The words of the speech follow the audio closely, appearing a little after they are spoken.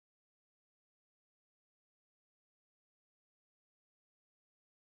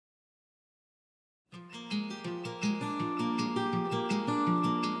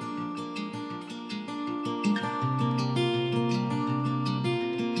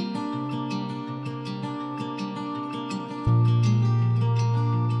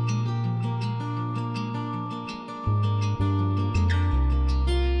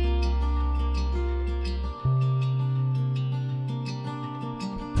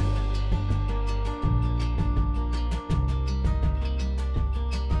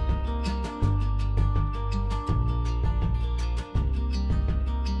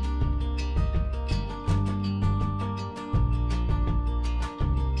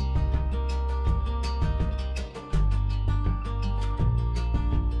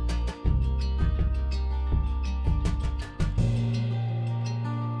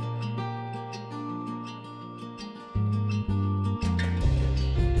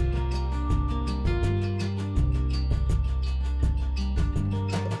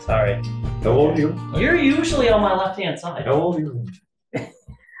Sorry. How old are you? You're usually on my left-hand side. How old are you?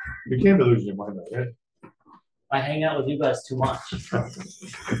 You can't be losing your mind, right? I hang out with you guys too much.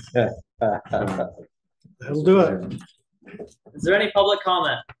 That'll do it. Is there any public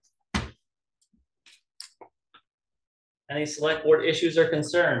comment? Any select board issues or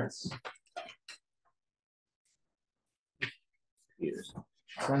concerns?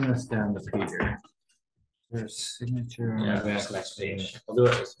 Send this down to Peter. There's signature on Yeah, the back. next page. I'll do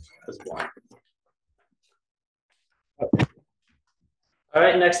it as one. All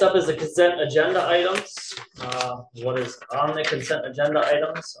right, next up is the consent agenda items. What is on the consent agenda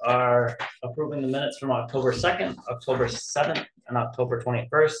items are approving the minutes from October 2nd, October 7th, and October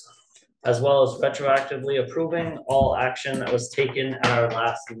 21st, as well as retroactively approving all action that was taken at our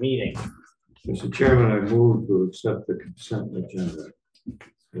last meeting. Mr. Chairman, I move to accept the consent agenda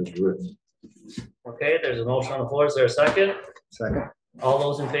as written. Okay, there's a motion on the floor. Is there a second? Second. All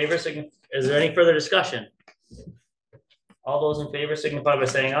those in favor, is there any further discussion? All those in favor signify by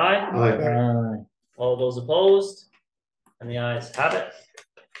saying aye. Aye. All those opposed? And the ayes have it.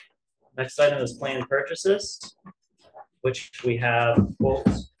 Next item is planned purchases, which we have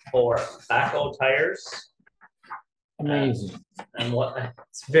quotes for backhoe tires. Amazing. And what,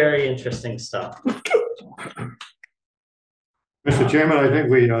 it's very interesting stuff. Mr. Chairman, I think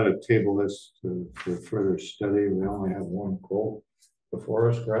we ought to table this for further study. We only have one quote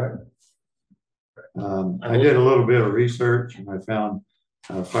before us, correct? I did a little bit of research and I found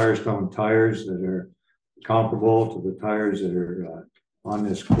Firestone tires that are comparable to the tires that are on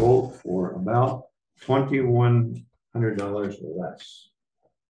this quote for about $2,100 or less.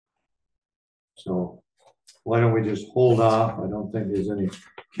 So why don't we just hold off? I don't think there's any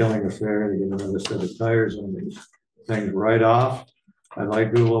killing affair to get another set of tires on these things right off. I'd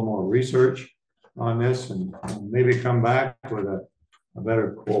like to do a little more research on this and maybe come back with a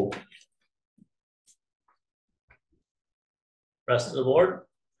better quote. Rest of the board?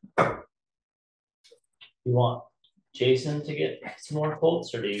 You want Jason to get some more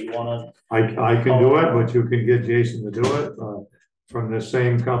quotes, or do you want to? I can do it, but you can get Jason to do it from the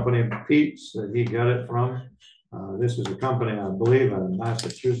same company, Pete's, that he got it from. This is a company, I believe, in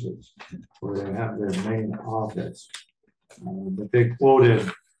Massachusetts, where they have their main office. But they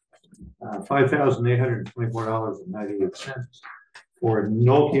quoted $5,824.98 for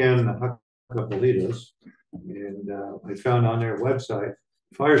Nokian Hakkapeliitas. And I found on their website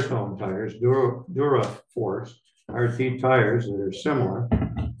Firestone tires, Dura Force RT tires that are similar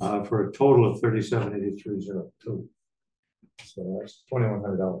for a total of $37,8302. So that's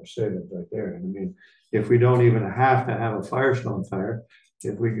 $2,100 savings right there. And I mean, if we don't even have to have a Firestone tire,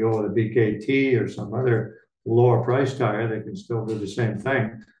 if we go with a BKT or some other lower price tire that can still do the same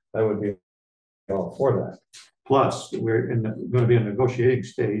thing, that would be all for that. Plus, we're going to be in a negotiating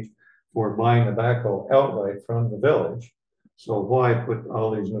stage for buying the backhoe outright from the village. So why put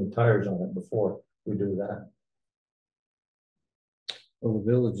all these new tires on it before we do that? Well, the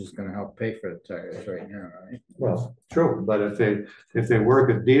village is going to help pay for the tires right now, right? Well, true, but if they work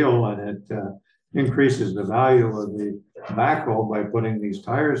a deal and it increases the value of the backhoe by putting these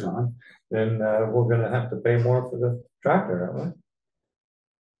tires on, then we're going to have to pay more for the tractor, aren't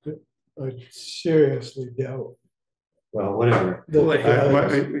we? I seriously doubt. Well, whatever.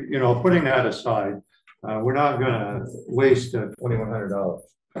 You know, putting that aside, we're not going to waste $2,100.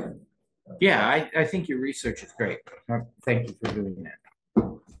 Yeah, I think your research is great. Thank you for doing that.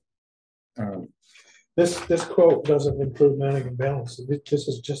 This quote doesn't include mounting and balance. This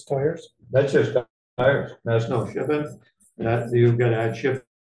is just tires. That's just tires. That's no shipping. That you've got to add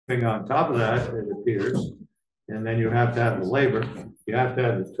shipping on top of that, it appears. And then you have to have the labor. You have to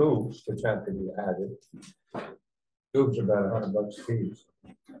have the tubes, which have to be added. Tubes are about $100 a piece.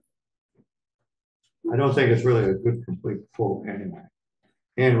 I don't think it's really a good complete quote anyway.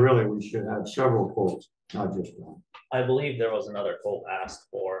 And really, we should have several quotes, not just one. I believe there was another quote asked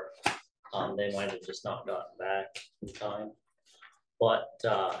for. They might have just not gotten back in time. But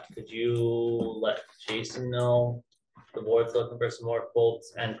could you let Jason know the board's looking for some more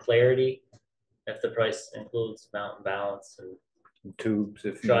quotes and clarity? If the price includes mountain balance and Tubes,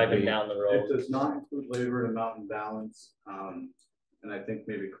 if driving need be. down the It road. does not include labor and mountain balance, and I think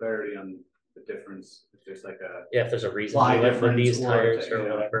maybe clarity on the difference, if there's like a, Yeah, if there's a reason Fly you went with difference these or, tires or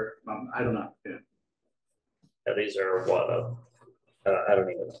yeah. whatever. I don't know, yeah. Yeah, these are what, I don't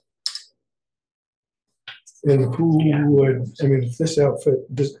even know. And who Yeah. would, I mean, if this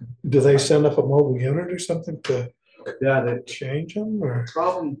outfit, do they send up a mobile unit or something to Yeah, the change them or?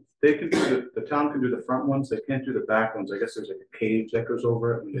 problem, they can do the town can do the front ones, they can't do the back ones, I guess there's like a cage that goes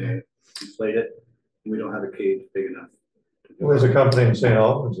over it when they inflate it. We don't have a cage big enough. to do Well, there's it. a company in St.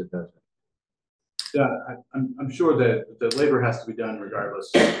 Albans that does it. Yeah, I'm sure that the labor has to be done regardless,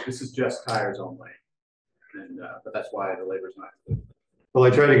 this is just tires only. And, but that's why the labor's not included. Well, I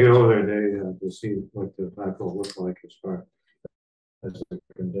tried to get over there today to see what the backhoe looked like as far as the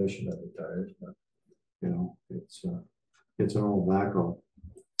condition of the tires, but you know, it's an old backhoe.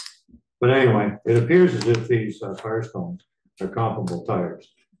 But anyway, it appears as if these Firestones are comparable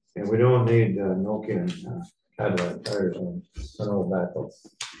tires, and we don't need Nokian Cadillac tires on an old backhoe.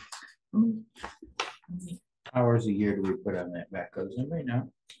 Hours a year do we put on that backhoe? Does anybody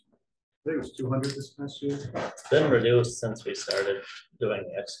know? I think it was 200 this past year. It's been reduced since we started doing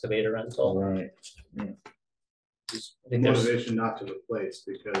the excavator rental. Right. I The think there's, motivation not to replace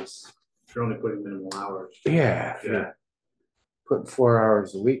because you're only putting minimal hours. Yeah. Yeah. Put 4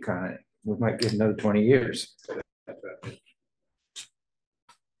 hours a week on it. We might get another 20 years. That's right.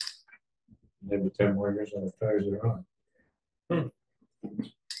 Maybe 10 workers on the tires are on.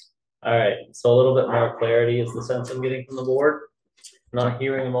 all right, so a little bit more clarity is the sense I'm getting from the board. Not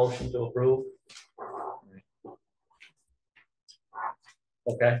hearing a motion to approve.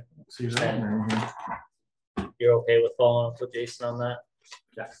 Okay, Mhm. you're okay with following up with Jason on that?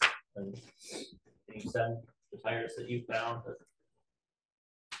 Yes. And can you send the tires that you found?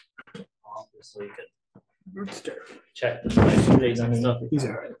 Just so you can check the dimensions and stuff. He's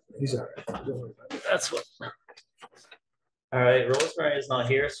all right, he's all right. Don't worry about it. That's what. All right, Rosemary is not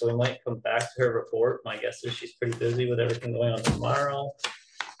here, so we might come back to her report. My guess is she's pretty busy with everything going on tomorrow.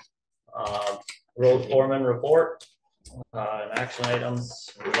 Road foreman report, and action items.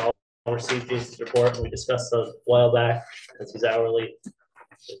 We've all received Jason's report, and we discussed a while back, because he's hourly.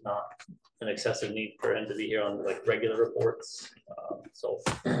 There's not an excessive need for him to be here on like regular reports. So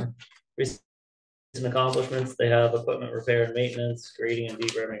recent accomplishments, they have equipment repair and maintenance, grading and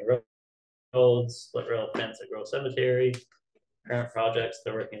deburring roads, split rail fence at Grove Cemetery. Current projects,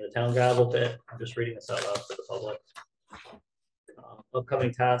 they're working the town gravel pit. I'm just reading this out loud for the public.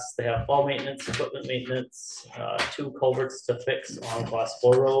 Upcoming tasks, they have fall maintenance, equipment maintenance, 2 culverts to fix on class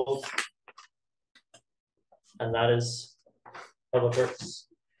 4 road. And that is Public Works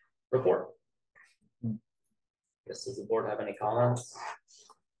report. Guess, does the board have any comments?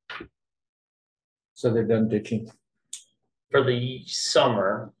 So they're done ditching. For the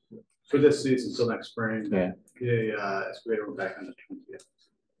summer, For this season till next spring. Yeah. The excavator went back on the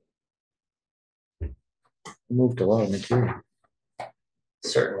 20th. Moved a lot of material.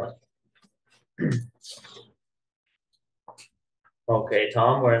 certainly. Okay,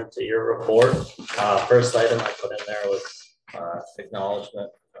 Tom, we're into your report. First item I put in there was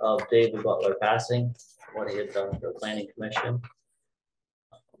acknowledgement of David Butler passing, what he had done for the planning commission.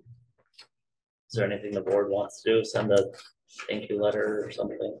 Is there anything the board wants to do? Send a thank you letter or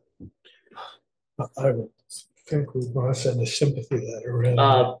something? I would think we want to send a sympathy letter. In.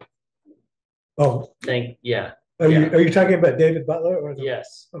 Oh, Yeah, are you talking about David Butler or the?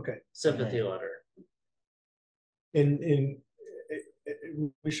 yes, Okay. sympathy letter.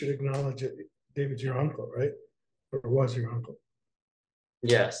 We should acknowledge it. David's your uncle, right? Or was your uncle?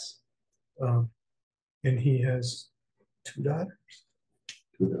 Yes, And he has 2 daughters.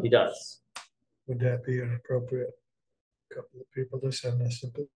 he does. Would that be an appropriate couple of people to send a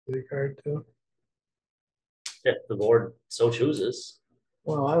sympathy card to? If the board so chooses.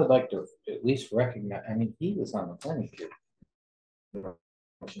 Well, I would like to at least recognize, I mean, he was on the planning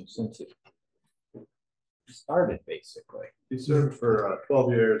commission since it started, basically. He served for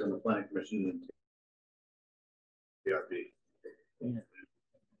 12 years on the planning commission in PRB.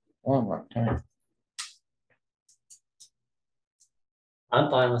 Long time. I'm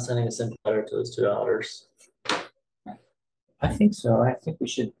fine with sending a sympathy letter to his 2 daughters. I think so. I think we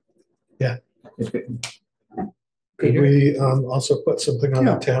should. Yeah. If it- Could Peter? we also put something on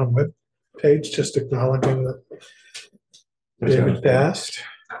the town page, just acknowledging that David passed.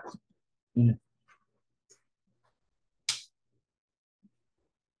 Yeah.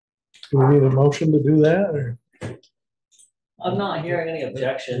 Do we need a motion to do that, or I'm not hearing any are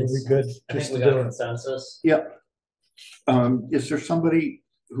objections. we good? I think just we to got do it? consensus. Yep. Is there somebody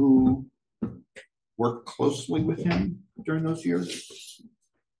who worked closely with him during those years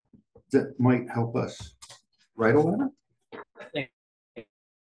that might help us write a letter? I think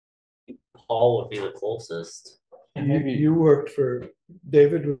Paul would be the closest. And You, maybe, you worked for,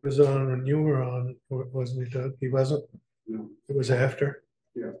 David was on and you were on, wasn't he, Doug? He wasn't? No. It was after?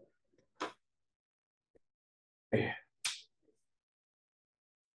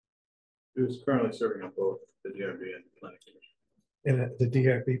 He was currently serving on both the DRB and the planning commission. And the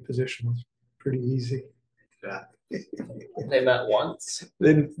DRB position was pretty easy. Yeah, They met once.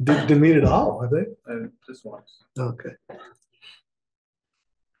 They didn't meet at all, have they? and just once. Okay.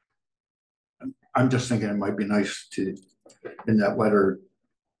 I'm just thinking it might be nice to, in that letter,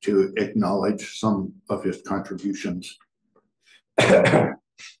 to acknowledge some of his contributions.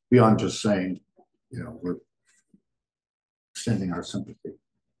 Beyond just saying, you know, we're sending our sympathy.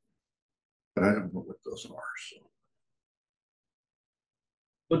 But I don't know what those are, so.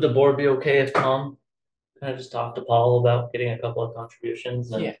 Would the board be okay if Tom kind of just talked to Paul about getting a couple of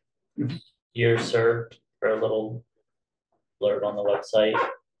contributions and Yeah. years served for a little blurb on the website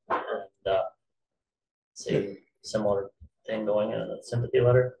and see similar thing going in a sympathy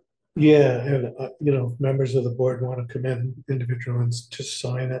letter? Yeah, and, you know, members of the board want to come in, individuals just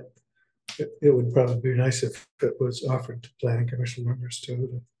sign it. It would probably be nice if it was offered to planning commission members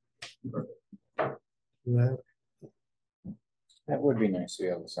too. That. that would be nice to be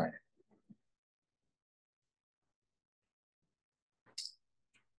able to sign it.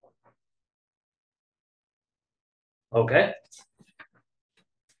 Okay.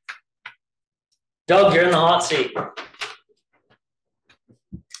 Doug, you're in the hot seat.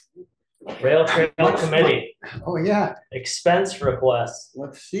 Rail Trail Committee, Oh, yeah, expense requests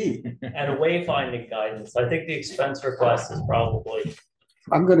let's see. and wayfinding guidance. I think the expense request is probably,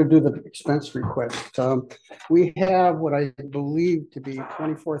 I'm gonna do the expense request. We have what I believe to be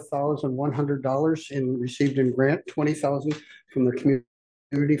 $24,100 received in grant, 20,000 from the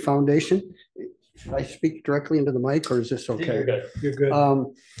Community Foundation. Should I speak directly into the mic or is this you're okay? good. You're good.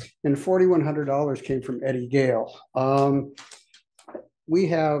 And $4,100 came from Eddie Gale. We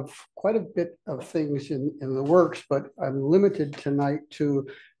have quite a bit of things in the works, but I'm limited tonight to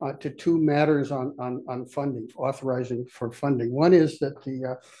two matters on funding, authorizing for funding. One is that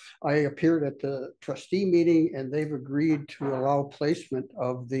I appeared at the trustee meeting and they've agreed to allow placement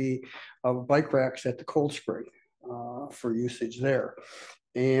of bike racks at the Cold Spring for usage there.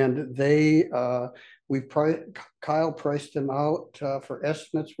 And Kyle priced them out for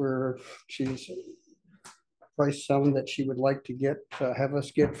estimates where she's priced some that she would like to have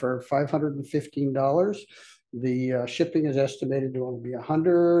us get for $515. The shipping is estimated to only be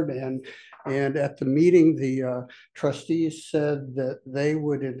 $100. And at the meeting, the trustees said that they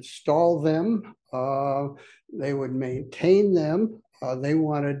would install them, they would maintain them. They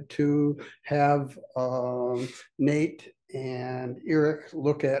wanted to have Nate and Eric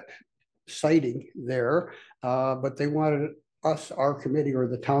look at siting there, but they wanted us, our committee or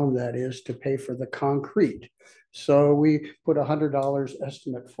the town that is, to pay for the concrete. So we put $100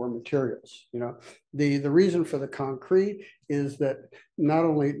 estimate for materials. You know, the reason for the concrete is that not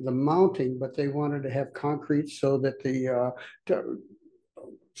only the mounting, but they wanted to have concrete so that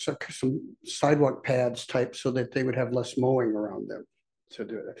some sidewalk pads type so that they would have less mowing around them to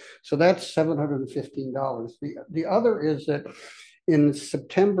do it. So that's $715. The other is that in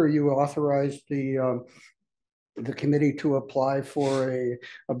September, you authorized the committee to apply for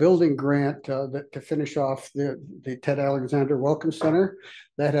a building grant to finish off the Ted Alexander Welcome Center.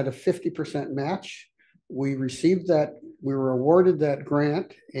 That had a 50% match. We received that, we were awarded that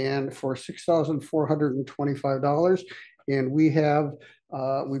grant and for $6,425. And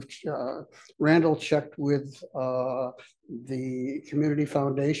Randall checked with the Community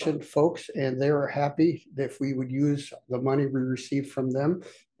Foundation folks, and they were happy if we would use the money we received from them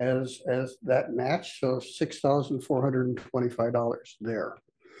as that match. So $6,425 there.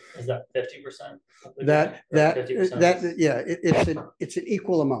 Is that 50%? It's an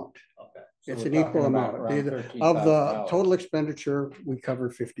equal amount. Okay. So It's we're an equal talking about amount. around Of the $13,000. total expenditure, we cover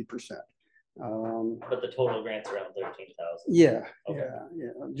 50%. But the total grant's around 13,000. Yeah, Okay.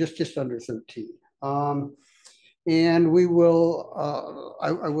 yeah, just under 13. And we will,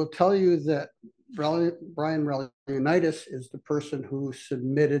 I will tell you that Brian Reliunitis is the person who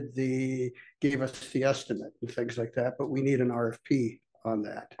gave us the estimate and things like that, but we need an RFP on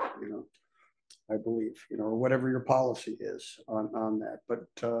that, you know. I believe, or whatever your policy is on that. But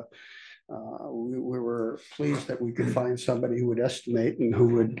we were pleased that we could find somebody who would estimate and who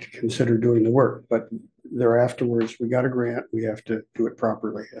would consider doing the work. But there afterwards, we got a grant. We have to do it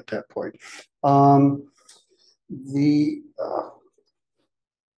properly at that point.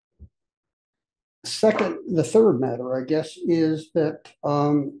 The third matter, I guess, is that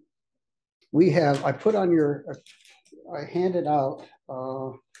I handed out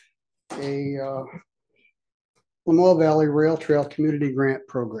a Lamoille Valley Rail Trail Community Grant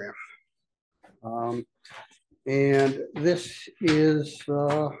Program. And this is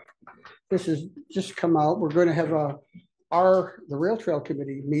just come out. We're going to have the Rail Trail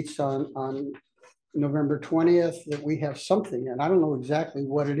Committee meets on November 20th, that we have something, and I don't know exactly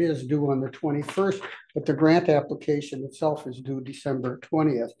what it is, due on the 21st, but the grant application itself is due December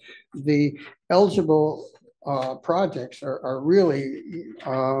 20th. The eligible projects are really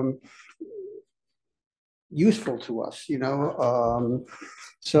useful to us,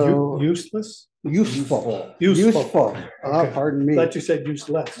 so Useless? useful. Okay. Pardon me. Thought you said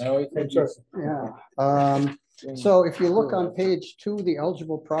useless. No, I'm sorry. Yeah. So if you look on page 2, the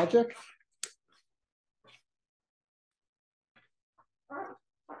eligible project,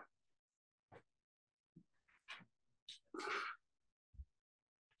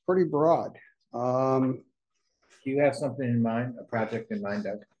 pretty broad. Do you have something in mind, a project in mind,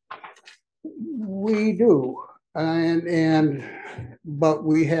 Doug? We do, but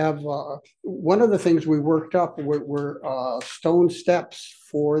we have one of the things we worked up were stone steps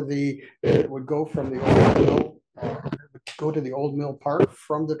that would go from the old mill, go to the old mill park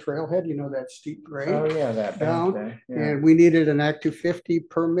from the trailhead. That steep grade. Oh yeah, that down. Yeah. And we needed an Act 250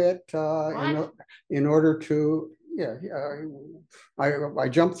 permit in order to. Yeah, we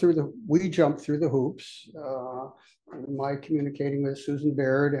jumped through the hoops. My communicating with Susan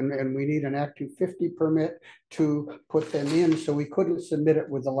Baird, and we need an Act 250 permit to put them in, so we couldn't submit it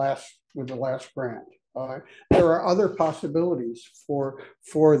with the last grant. There are other possibilities for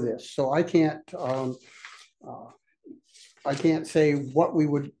this, so I can't say what we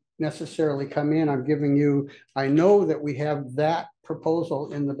would necessarily come in. I know that we have that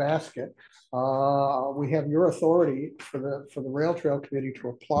proposal in the basket. We have your authority for the Rail Trail Committee to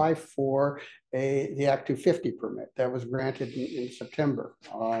apply for the Act 250 permit that was granted in September.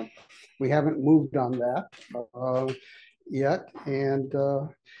 We haven't moved on that yet,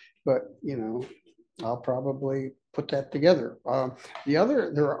 but I'll probably put that together.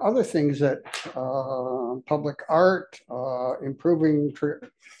 There are other things that public art, improving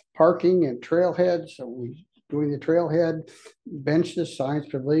parking and trailheads. So we doing the trailhead, benches, science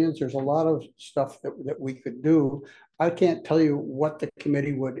pavilions. There's a lot of stuff that we could do. I can't tell you what the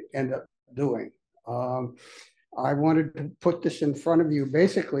committee would end up doing. I wanted to put this in front of you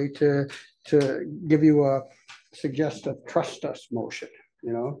basically to give you a suggestive trust us motion,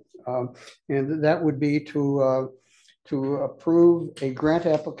 and that would be to approve a grant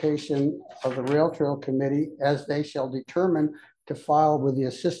application of the Rail Trail Committee as they shall determine to file with the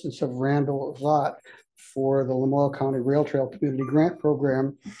assistance of Randall Zott for the Lamoille County Rail Trail Community Grant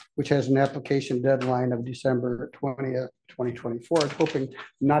Program, which has an application deadline of December 20th, 2024. I'm hoping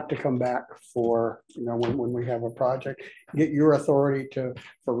not to come back for, when we have a project, get your authority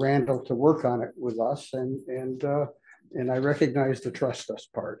for Randall to work on it with us. And I recognize the trust us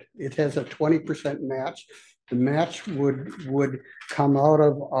part. It has a 20% match. The match would come out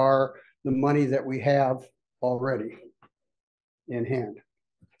of the money that we have already in hand.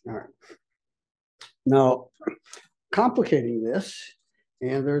 All right. Now, complicating this,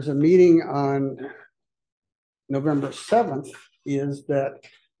 and there's a meeting on November 7th, is that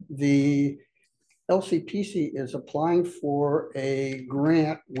the LCPC is applying for a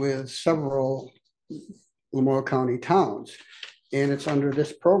grant with several Lamoille County towns, and it's under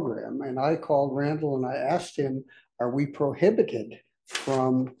this program. And I called Randall and I asked him, are we prohibited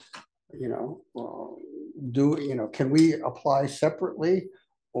from, can we apply separately,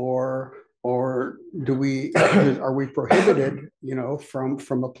 or are we prohibited,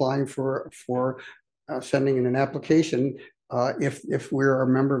 from applying for sending in an application if we're a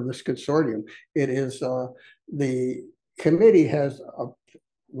member of this consortium? It is the committee the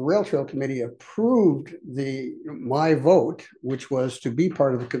Rail Trail Committee approved my vote, which was to be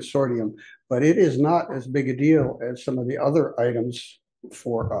part of the consortium, but it is not as big a deal as some of the other items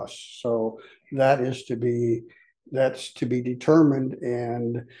for us. So that's to be determined,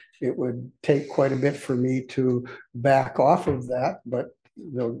 and it would take quite a bit for me to back off of that, but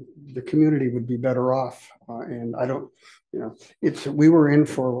the community would be better off. And I don't, we were in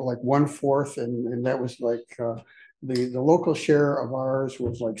for like 1/4, and that was like the local share of ours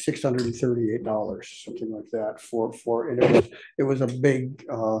was like $638, something like that and it was a big,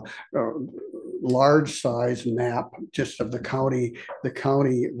 large size map just of the county,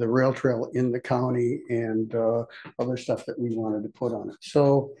 the rail trail in the county and other stuff that we wanted to put on it.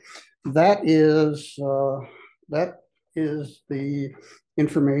 So that is the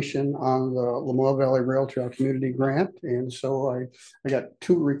information on the Lamoille Valley Rail Trail Community Grant. And so I got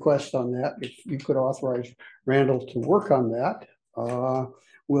 2 requests on that. If you could authorize Randall to work on that,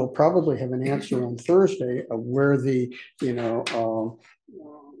 we'll probably have an answer on Thursday of where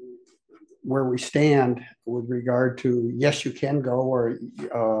where we stand with regard to, yes, you can go, or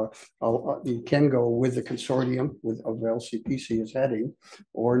you can go with the consortium of LCPC is heading,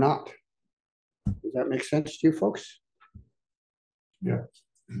 or not. Does that make sense to you folks? Yeah.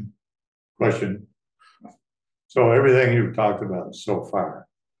 Question. So everything you've talked about so far,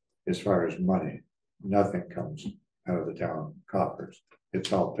 as far as money, nothing comes out of the town coffers.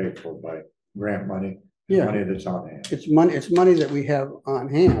 It's all paid for by grant money, money that's on hand. It's money that we have on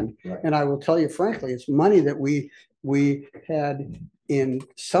hand. Right. And I will tell you frankly, it's money that we had in,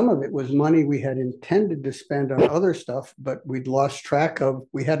 some of it was money we had intended to spend on other stuff, but we'd lost track of,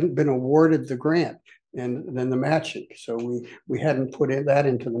 we hadn't been awarded the grant and then the matching. So we hadn't put that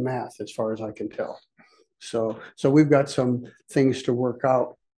into the math as far as I can tell. So we've got some things to work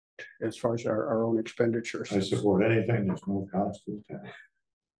out as far as our own expenditures. I support anything that's no cost to the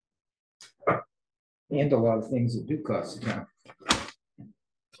town. And a lot of things that do cost the town.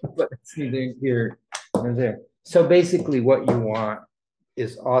 But it's neither here nor there. So basically what you want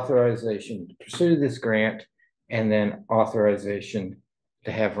is authorization to pursue this grant and then authorization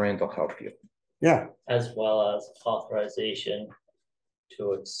to have Randall help you. Yeah. As well as authorization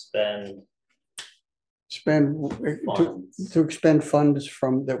to expend funds. To expend funds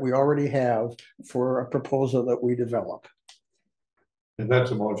from that we already have for a proposal that we develop. And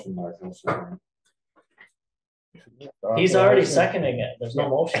that's a motion, Michael. So He's already seconding it. There's no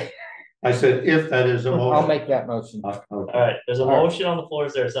motion. I said, if that is a motion. I'll make that motion. Okay. All right, there's a motion on the floor.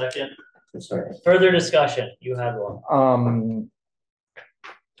 Is there a second? Sorry. Further discussion. You had one.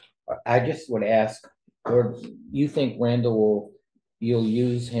 I just would ask, or you think Randall you'll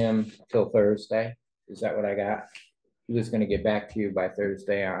use him till Thursday? Is that what I got? He was gonna get back to you by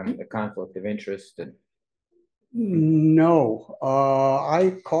Thursday on the conflict of interest and. No,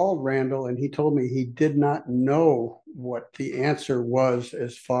 I called Randall and he told me he did not know what the answer was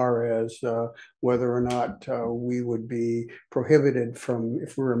as far as whether or not we would be prohibited from,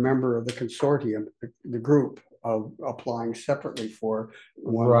 if we're a member of the consortium, the group, of applying separately for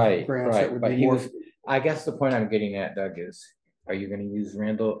one grants that would but be he more. was, I guess the point I'm getting at, Doug, is are you gonna use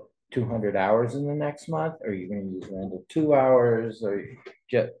Randall 200 hours in the next month? Or are you gonna use Randall 2 hours? Or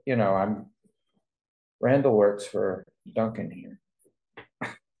just, Randall works for Duncan here.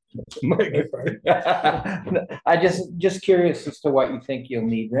 I just curious as to what you think you'll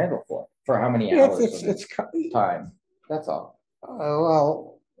need Randall for how many hours It's time. That's all.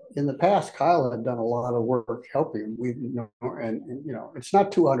 well, in the past, Kyle had done a lot of work helping. And it's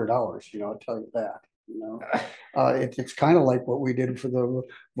not $200. I'll tell you that. It's kind of like what we did for the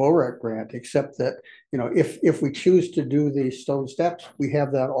VORAC grant, except that if we choose to do the stone steps, we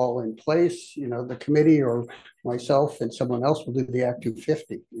have that all in place. The committee or myself and someone else will do the Act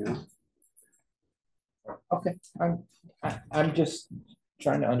 250. Okay, I'm just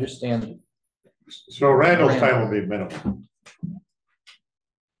trying to understand. So Randall's time will be minimal.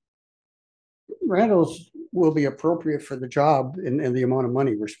 Randall's will be appropriate for the job and the amount of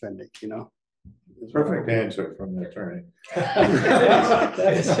money we're spending. Perfect answer from the attorney.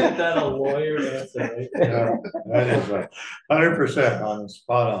 Isn't that a lawyer answer, right? Yeah, that is 100% on the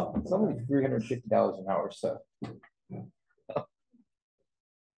spot on. It's only $350 an hour, so.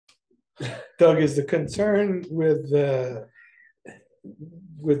 Doug, is the concern with the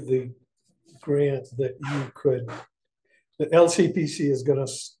grant that the LCPC is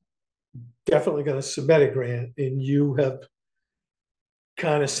definitely going to submit a grant and you have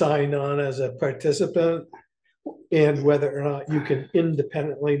kind of signed on as a participant, and whether or not you can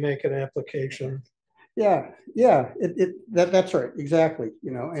independently make an application? That's right, exactly.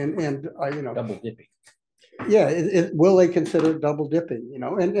 And Double dipping. Yeah, will they consider double dipping?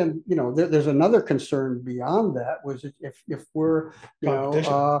 There's another concern beyond that, was if we're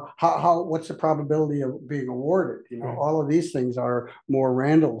what's the probability of being awarded? All of these things are more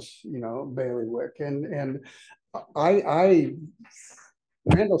Randall's bailiwick, and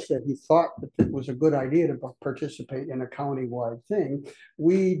Randall said he thought that it was a good idea to participate in a county-wide thing.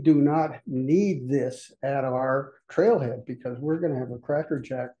 We do not need this at our trailhead because we're going to have a Cracker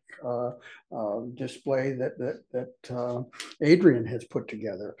Jack display that Adrian has put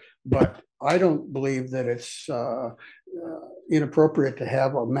together. But I don't believe that it's inappropriate to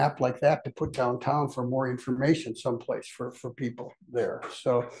have a map like that to put downtown for more information someplace for people there.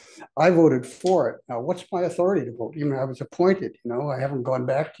 So I voted for it. Now, what's my authority to vote? I was appointed, I haven't gone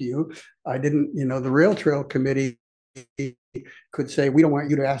back to you. I didn't, the Rail Trail Committee could say, we don't want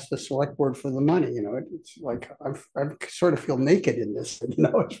you to ask the select board for the money. It's like I sort of feel naked in this, as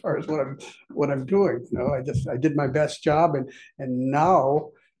far as what I'm doing. I did my best job, and now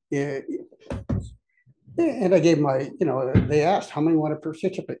and I gave my, they asked how many want to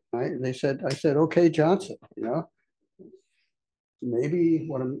participate. Right? And I said, okay, Johnson, maybe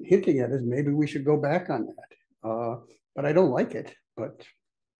what I'm hinting at is maybe we should go back on that. But I don't like it,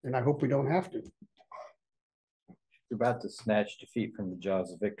 and I hope we don't have to. You're about to snatch defeat from the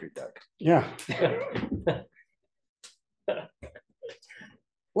jaws of victory, Doug. Yeah.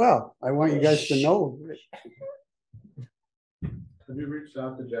 Well, I want you guys to know. Have you reached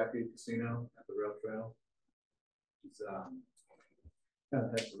out to Jackie Casino at the rail trail? She's kind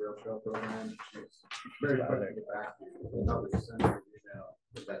of heads the rail trail program. She's very quick to get back to you. Probably send her an email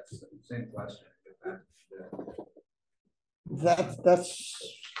with that same question. Get back to you.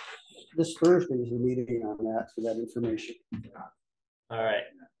 That's this Thursday is the meeting on that for that information. All right.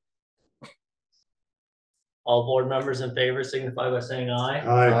 All board members in favor signify by saying aye.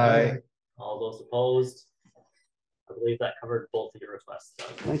 Aye. All those opposed. I believe that covered both of your requests.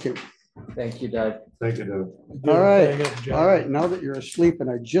 Thank you. Thank you, Doug. Thank you, Doug. All right. All right. Now that you're asleep and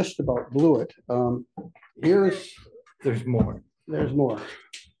I just about blew it, There's more. there's more.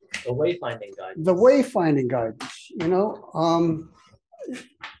 The wayfinding guide. The wayfinding guidance,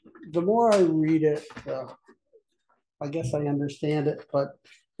 the more I read it, I guess I understand it, but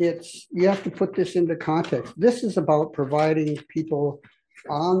you have to put this into context. This is about providing people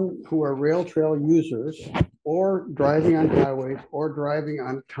who are rail trail users or driving on highways or driving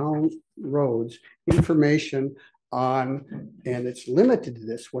on town roads information on, and it's limited to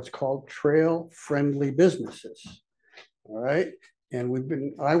this, what's called trail friendly businesses. All right.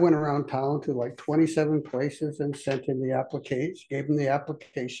 And I went around town to like 27 places and sent in the application, gave them the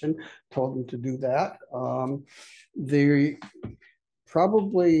application, told them to do that. They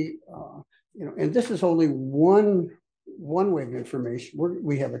probably, and this is only one way of information.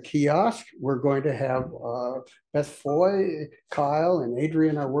 We have a kiosk. We're going to have Beth Foy, Kyle, and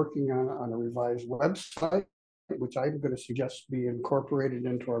Adrian are working on a revised website, which I'm going to suggest be incorporated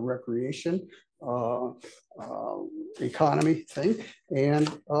into our recreation economy thing. And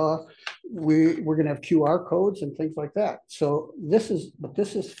we're going to have QR codes and things like that. So this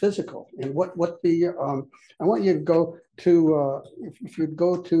is physical. And what I want you to go to, if you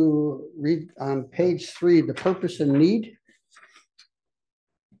go to read on page 3, the purpose and need.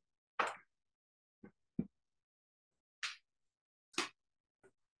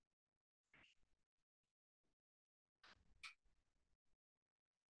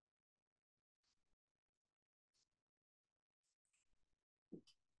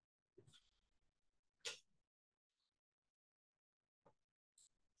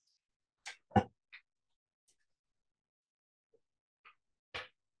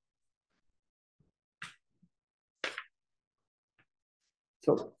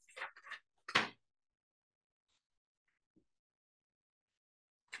 So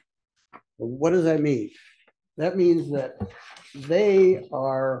what does that mean? That means that VTrans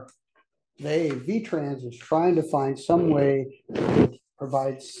is trying to find some way to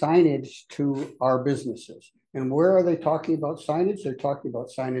provide signage to our businesses. And where are they talking about signage? They're talking about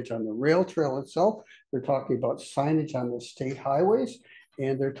signage on the rail trail itself. They're talking about signage on the state highways,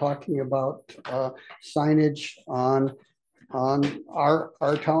 and they're talking about signage on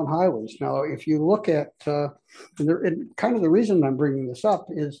our town highways. Now, if you look at, and kind of the reason I'm bringing this up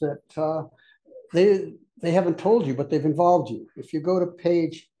is that they haven't told you, but they've involved you. If you go to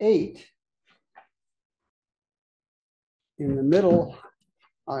page 8, in the middle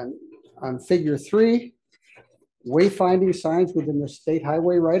on figure 3, wayfinding signs within the state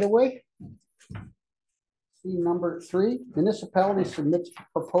highway right-of-way. See number 3, municipality submits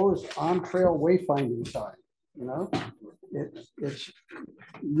proposed on-trail wayfinding sign. It's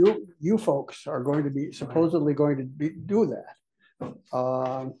you folks are going to be supposedly going to do that,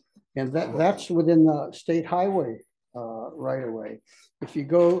 and that's within the state highway right away. If you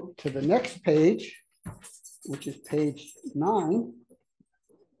go to the next page, which is page 9,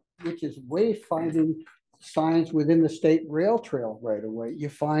 which is wayfinding signs within the state rail trail right away, you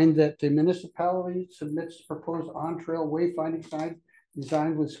find that the municipality submits proposed on-trail wayfinding signs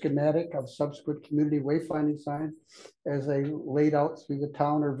designed with schematic of subsequent community wayfinding signs as they laid out through the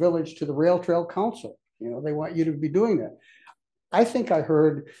town or village to the Rail Trail Council. They want you to be doing that. I think I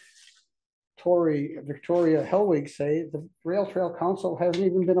heard Victoria Hellwig say the Rail Trail Council hasn't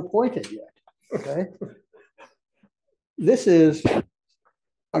even been appointed yet. Okay. This is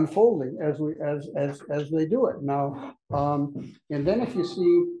unfolding as they do it now. And then if you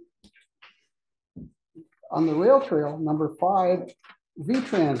see on the rail trail, number 5,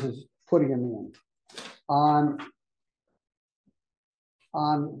 VTrans is putting them in.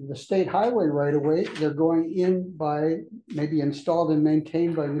 On the state highway right away, they're going in by maybe installed and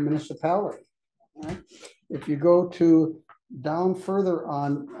maintained by the municipality. Right? If you go to down further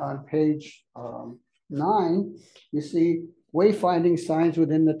on page 9, you see wayfinding signs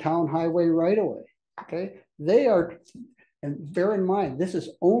within the town highway right away. Okay, they are, and bear in mind, this is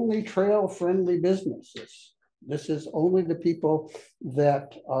only trail friendly businesses. This is only the people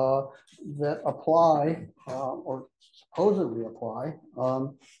that apply or supposedly apply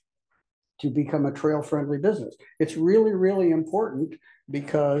to become a trail friendly business. It's really, really important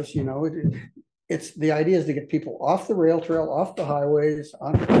because it's the idea is to get people off the rail trail, off the highways,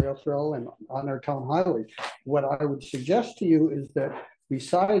 on the rail trail, and on our town highways. What I would suggest to you is that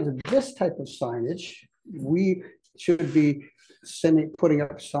besides this type of signage, we should be putting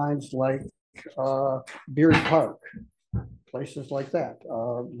up signs like Beard Park, places like that.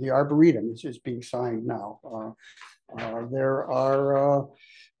 The Arboretum is being signed now. There are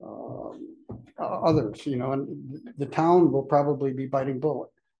others, and the town will probably be biting bullet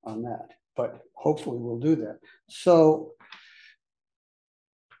on that, but hopefully we'll do that. So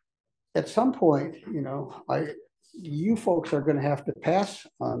at some point, you folks are going to have to pass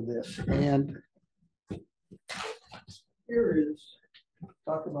on this. And here is,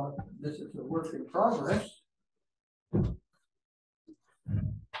 talk about this is a work in progress.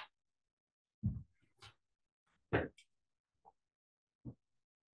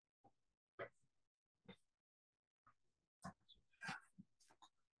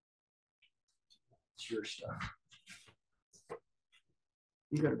 It's your stuff.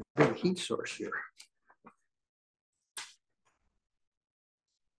 You got a big heat source here.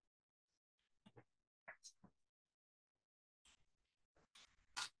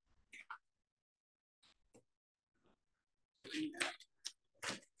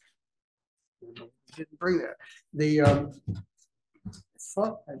 Didn't bring that. The I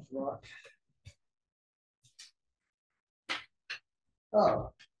thought I brought.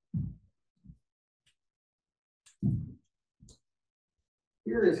 Oh.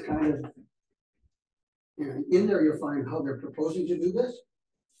 Here is kind of, in there you'll find how they're proposing to do this.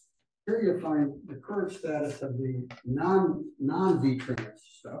 Here you'll find the current status of the non-VTrans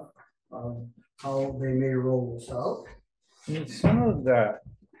stuff, how they may roll this out. Some of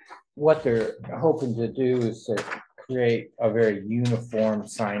what they're hoping to do is to create a very uniform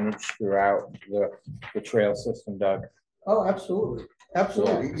signage throughout the trail system, Doug. Oh, absolutely.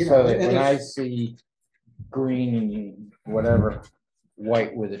 Absolutely. Yeah. So that when I see green and whatever,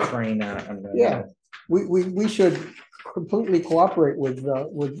 white with a train on it. Yeah, we should completely cooperate with the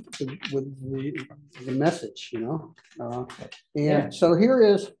message, and so here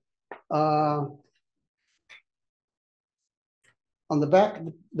is on the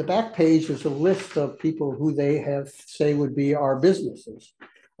back page is a list of people who they have say would be our businesses.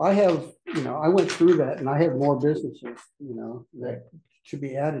 I have, I went through that and I have more businesses, that should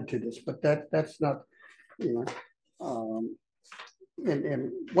be added to this, but that's not,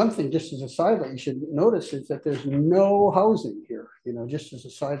 and one thing, just as a sidelight, you should notice is that there's no housing here, just as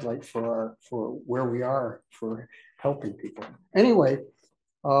a sidelight for where we are for helping people. Anyway,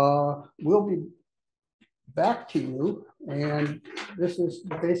 we'll be back to you, and this is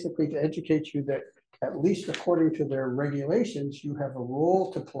basically to educate you that at least according to their regulations, you have a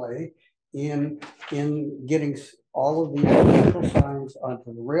role to play in getting all of the official signs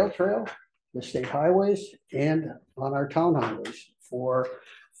onto the rail trail, the state highways, and on our town highways for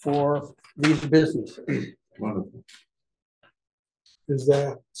these businesses. Wonderful. Is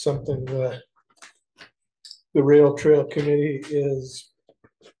that something that the Rail Trail Committee is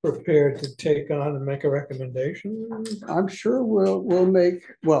prepared to take on and make a recommendation? I'm sure we'll make,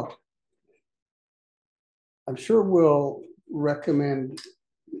 well, I'm sure we'll recommend,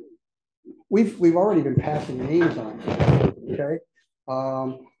 we've already been passing names on it, okay?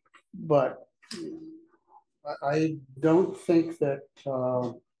 But I don't think that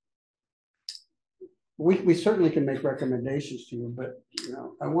we certainly can make recommendations to you, but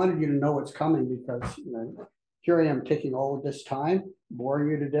I wanted you to know what's coming because here I am taking all of this time, boring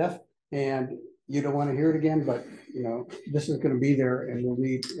you to death, and you don't want to hear it again, but you know, this is going to be there and it will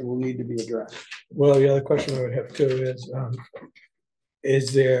need to be addressed. Well, the other question I would have too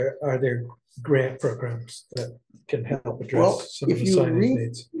is are there grant programs that can help Well, address some of if the you signage read,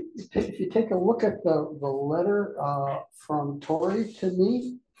 needs? if you take a look at the letter from Tori to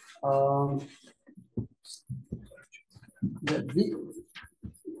me,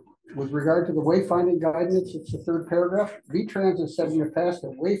 with regard to the wayfinding guidance, it's the third paragraph. V-Trans has said in the past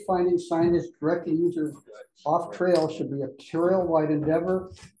that wayfinding signage directing users off trail should be a trail-wide endeavor.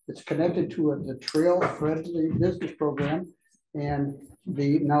 It's connected to the trail-friendly business program, and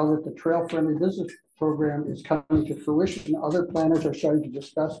now that the trail-friendly business program is coming to fruition, other planners are starting to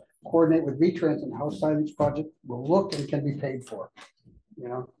discuss, coordinate with V-Trans and how signage project will look and can be paid for. You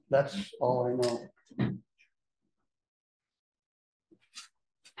know, that's all I know.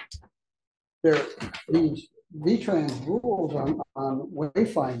 These V-Trans rules on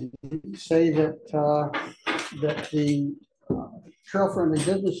wayfinding say that the trail-friendly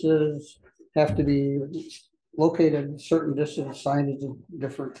businesses have to be located a certain distance, signage in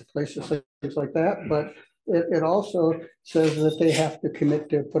different places, things like that. But it also says that they have to commit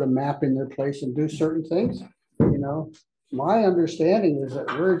to put a map in their place and do certain things. You know, my understanding is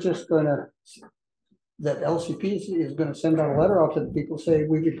that we're just that LCP is going to send out a letter out to the people, say,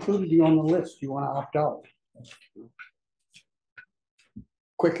 we've included you on the list. You want to opt out?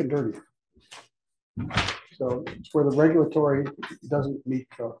 Quick and dirty. So it's where the regulatory doesn't meet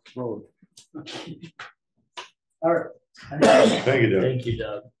the road. All right. Thank you, Doug. Thank you,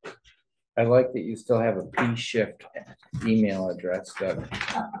 Doug. I like that you still have a P-shift email address, Doug.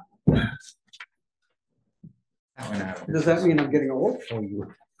 Does that mean I'm getting old? Oh, you.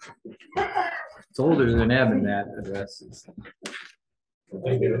 It's older than having that addresses.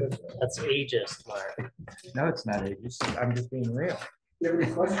 That's ageist, Mark. No, it's not. I'm just being real. You have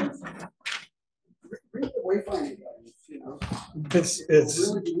any questions? Read the wayfinding guidance, you know. It's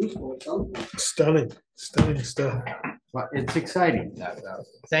Really be useful at some point. stunning stuff. Well, it's exciting. Though.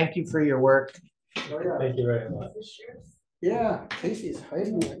 Thank you for your work. Oh, yeah. Thank you very much. Yeah, Casey's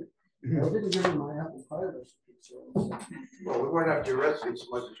hiding it. I didn't give him my apple pie recipe. So. Well, we weren't after your recipe so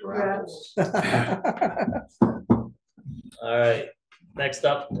much as your apples. All right, next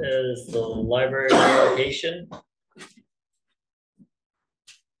up is the library relocation.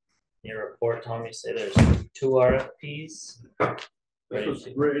 Your report, Tom, you say there's 2 RFPs. This was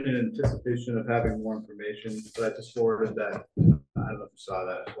written in anticipation of having more information, but I just forwarded that. I don't know if you saw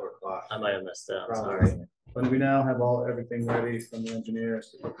that at 4 o'clock. I might have missed that, I'm Probably. sorry. When we now have everything ready from the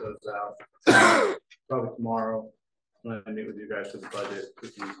engineers to put those out, probably tomorrow, when I meet with you guys for the budget, we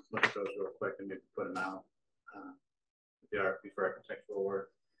can look at those real quick and maybe put them out. The RFP for architectural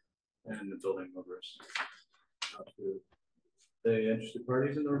work and the building overs out to the interested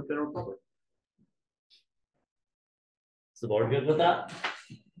parties in the general public. Is the board good with that?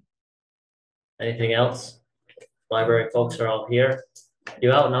 Anything else? Library folks are all here.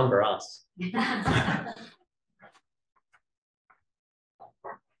 You outnumber us.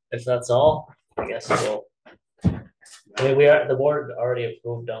 If that's all, I guess we'll. I mean, the board already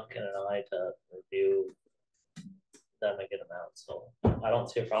approved Duncan and I to review them and get them out, so I don't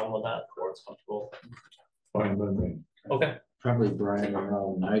see a problem with that. The board's comfortable. Fine with me. Okay. Probably Brian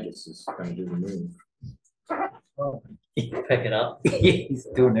Leonidas is going to do the move. Pick it up. He's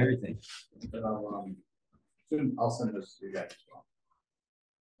doing everything. But I'll send this to you guys as well.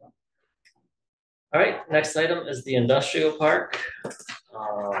 All right, next item is the industrial park.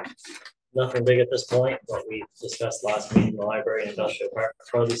 Nothing big at this point, but we discussed last meeting, the library and industrial park,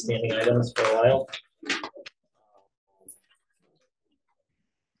 probably standing items for a while.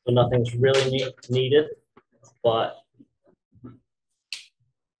 So nothing's really needed, but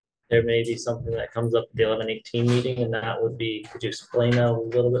there may be something that comes up at the 11/18 meeting, and that would be, could you explain that a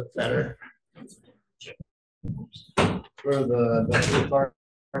little bit better? For the industrial park.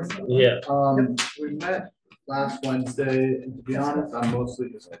 Yeah. We met last Wednesday, and to be honest, I'm mostly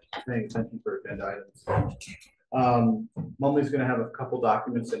just paying attention for agenda items. Mumley's gonna have a couple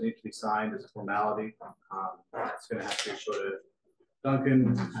documents that need to be signed as a formality. It's gonna have to be sort of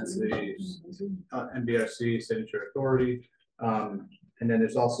Duncan as the NBRC signature authority. And then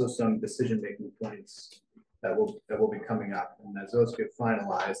there's also some decision-making points that will be coming up. And as those get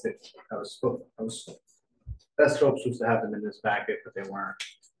finalized, best hopes was to have them in this packet, but they weren't.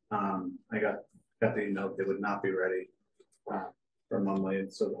 I got the note they would not be ready from Mumley,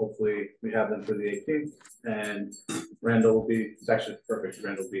 and so hopefully we have them for the 18th. And Randall will be. It's actually perfect.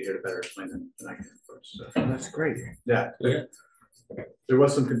 Randall will be here to better explain them than I can first. So That's great. yeah. There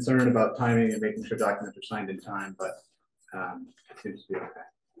was some concern about timing and making sure documents are signed in time, but it seems to be okay.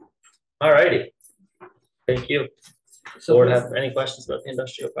 All righty. Thank you. So Board have any questions about the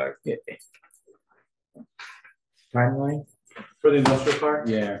industrial park? timeline? For the industrial park?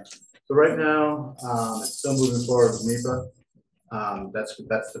 Yeah. So right now, it's still moving forward with NEPA. That's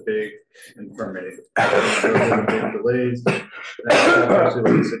the big and permitting. Those are the big delays. That's actually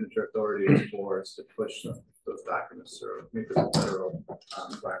what the signature authority is for, is to push those documents through. NEPA is a federal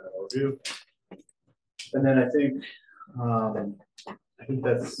environmental review. And then I think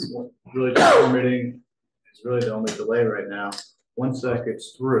that's really just permitting is really the only delay right now. Once that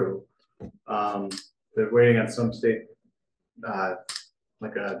gets through, they're waiting on some state,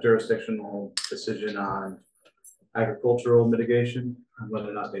 like a jurisdictional decision on agricultural mitigation, and whether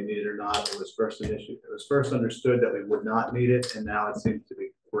or not they need it or not. It was first understood that we would not need it, and now it seems to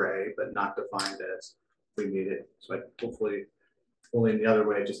be gray, but not defined as we need it. So hopefully, only in the other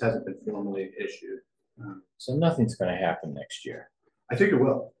way, it just hasn't been formally issued. So nothing's gonna happen next year. I think it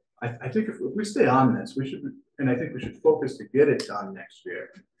will. I think if we stay on this, we should, and I think we should focus to get it done next year,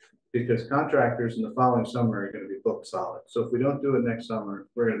 because contractors in the following summer are going to be booked solid. So if we don't do it next summer,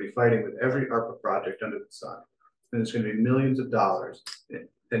 we're going to be fighting with every ARPA project under the sun. And it's going to be millions of dollars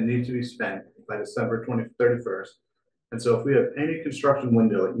that need to be spent by December 31st. And so if we have any construction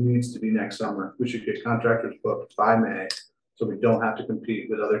window, it needs to be next summer. We should get contractors booked by May, so we don't have to compete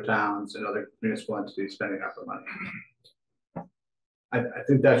with other towns and other municipal entities spending ARPA money. I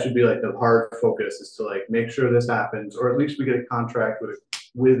think that should be like the hard focus, is to like make sure this happens, or at least we get a contract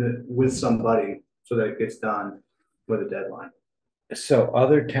with somebody so that it gets done with a deadline. So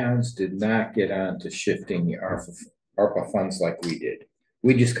other towns did not get on to shifting the ARPA funds like we did.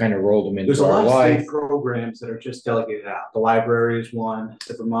 We just kind of rolled them into There's a our lot of life. state programs that are just delegated out. The library is one,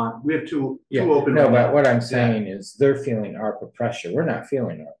 the Vermont, we have two open. No, right but now. what I'm saying is they're feeling ARPA pressure. We're not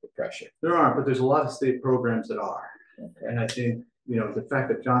feeling ARPA pressure. There aren't, but there's a lot of state programs that are. Okay. And I think, the fact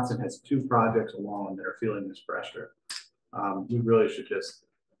that Johnson has 2 projects alone that are feeling this pressure, we really should just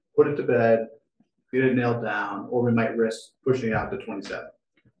put it to bed, get it nailed down, or we might risk pushing out to 27.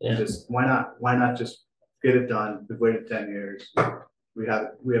 Yeah. Just why not just get it done? We've waited 10 years. We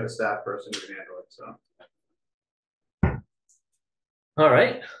have a staff person who can handle it. So. All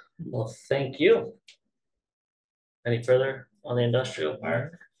right, well, thank you. Any further on the industrial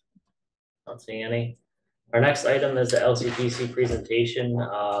park? Not seeing any. Our next item is the LCPC presentation,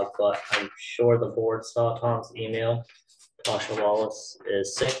 but I'm sure the board saw Tom's email. Tasha Wallace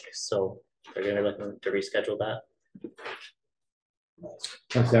is sick, so they're gonna be looking to reschedule that.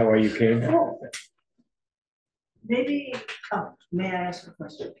 Is that why you came? Maybe, may I ask a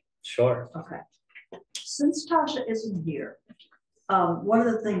question? Sure. Okay. Since Tasha isn't here, one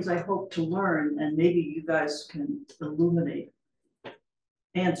of the things I hope to learn, and maybe you guys can illuminate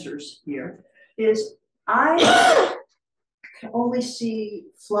answers here, is I can only see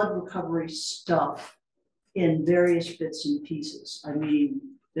flood recovery stuff in various bits and pieces. I mean,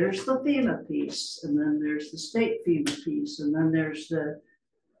 there's the FEMA piece, and then there's the state FEMA piece, and then there's the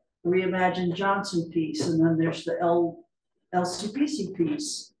Reimagine Johnson piece, and then there's the LCPC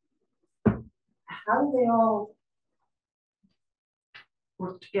piece. How do they all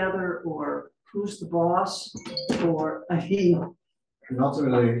work together, or who's the boss? Or, I mean, And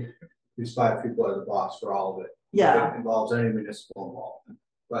ultimately, these 5 people are the boss for all of it. yeah. It involves any municipal involvement.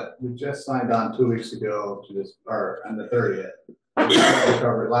 But we just signed on 2 weeks ago to this, or on the 30th,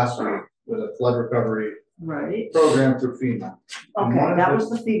 recovery last week with a flood recovery Right. program through FEMA. And Okay, that was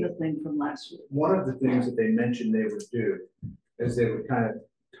the FEMA thing from last week. One of the things that they mentioned they would do is they would kind of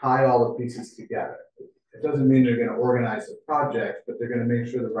tie all the pieces together. It doesn't mean they're gonna organize the project, but they're gonna make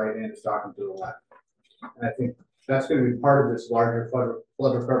sure the right hand is talking to the left. And I think that's gonna be part of this larger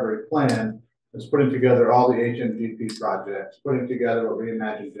flood recovery plan, is putting together all the HMGP projects, putting together what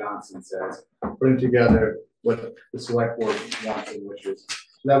Reimagine Johnson says, putting together what the select board wants and wishes,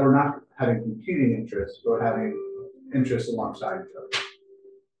 so that we're not having competing interests, but having interests alongside each other.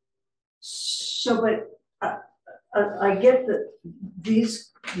 So, but I get that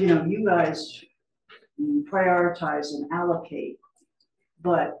these, you guys prioritize and allocate,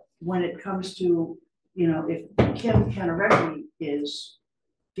 but when it comes to, if Kim Canarecki is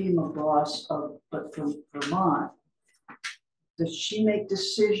FEMA boss but from Vermont, does she make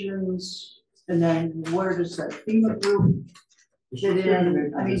decisions? And then where does that FEMA group fit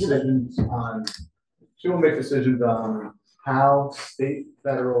in? I mean, she will make decisions on how state,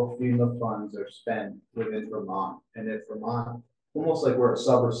 federal FEMA funds are spent within Vermont. And if Vermont, almost like we're a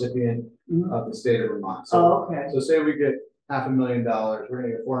sub-recipient of the state of Vermont. So, okay. So say we get $500,000, we're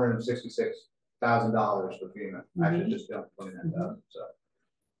gonna get $466,000 for FEMA. Actually, just don't $29,000. So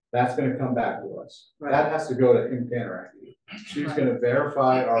That's gonna come back to us. Right. That has to go to Interactive. She's Right. gonna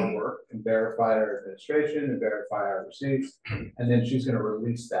verify our work and verify our administration and verify our receipts, and then she's gonna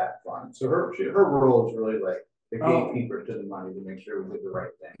release that fund. So her role is really like the gatekeeper to the money to make sure we do the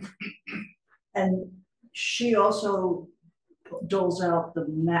right thing. And she also doles out the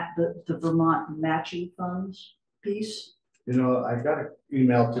Vermont matching funds piece. You know, I got an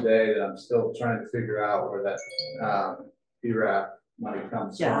email today that I'm still trying to figure out where that ERAP money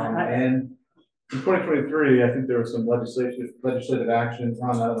comes from. And in 2023, I think there was some legislative action.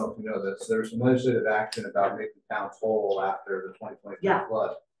 Tom, I don't know if you know this. There was some legislative action about making towns whole after the 2023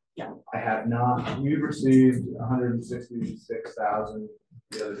 flood. Yeah. I have not. We received 166,000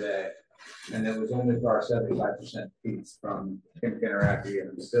 the other day, and it was only for our 75% piece from Interactive,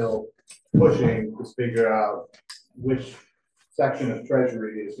 and I'm still pushing to figure out which section of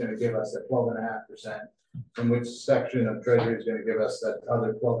Treasury is going to give us that 12.5%, and which section of Treasury is going to give us that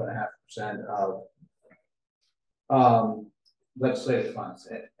other 12.5% of legislative funds.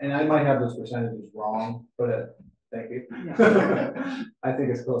 And I might have those percentages wrong, but thank you. Yeah. I think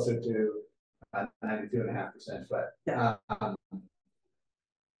it's closer to 92.5%, but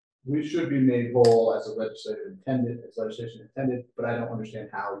we should be made whole as legislation intended, but I don't understand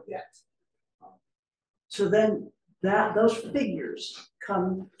how yet. So then those figures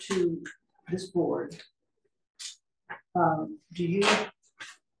come to this board. Do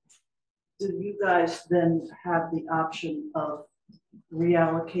you guys then have the option of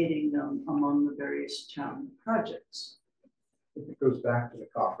reallocating them among the various town projects? It goes back to the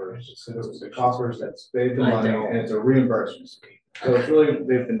coffers. So it's the coffers that paid the money, and it's a reimbursement. So it's really,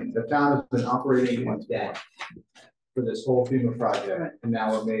 the town has been operating in debt for this whole FEMA project, and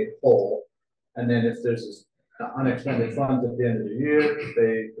now we're made whole. And then if there's this unexpended funds at the end of the year,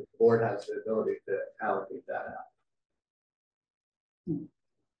 the board has the ability to allocate that out.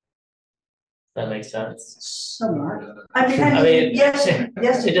 That makes sense. Somewhat. I mean, yes,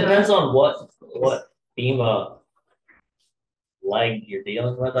 it depends on what FEMA leg you're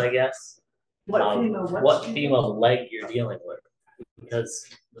dealing with, I guess. What FEMA leg you're dealing with, because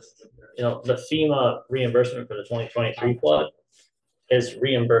the FEMA reimbursement for the 2023 flood is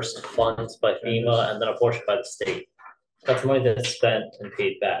reimbursed funds by FEMA and then a portion by the state. That's money that's spent and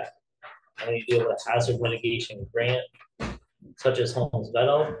paid back. And when you deal with a hazard mitigation grant, such as Holmes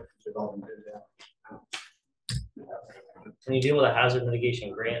Meadow, when you deal with a hazard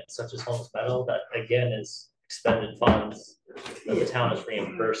mitigation grant such as Holmes Meadow, that again is expended funds that the town is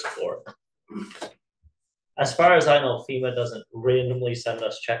reimbursed for. As far as I know, FEMA doesn't randomly send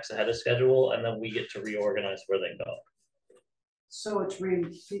us checks ahead of schedule and then we get to reorganize where they go. So it's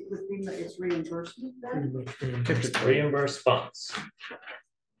it's reimbursement then? Reimbursed funds.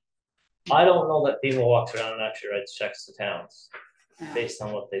 I don't know that FEMA walks around and actually writes checks to towns based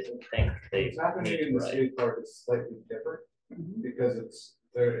on what they think they What's happening in the write. state part is slightly different because it's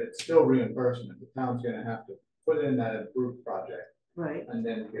still reimbursement. The town's going to have to put in that improved project, right, and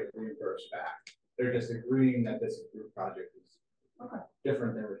then get reimbursed back. They're just agreeing that this improved project is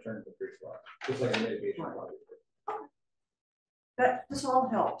different than return to free flow, just like a mitigation project. This all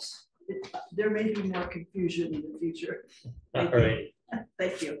helps. There may be more confusion in the future. All right.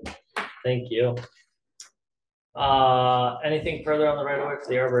 Thank you. Thank you. Anything further on the right of way for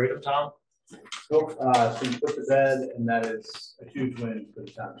the Arboretum, Tom? Nope, so you put to bed, and that is a huge win for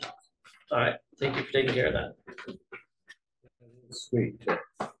the town. All right, thank you for taking care of that. Sweet.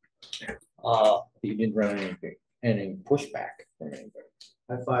 You didn't run any pushback from anybody.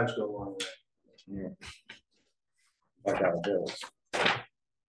 High fives go a long way. Yeah. I got bills.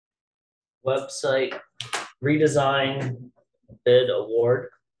 Website redesign bid award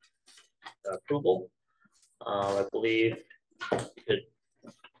approval. I believe you could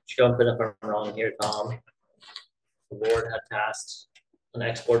jump in if I'm wrong here, Tom. The board had tasked an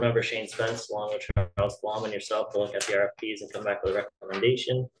ex-board member, Shane Spence, along with Charles Blom and yourself to look at the RFPs and come back with a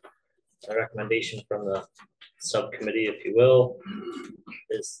recommendation. A recommendation from the subcommittee, if you will,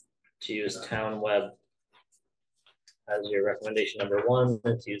 is to use Town Web as your recommendation number 1,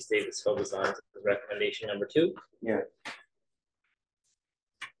 and to use Davis Hill Designs as recommendation number 2. Yeah.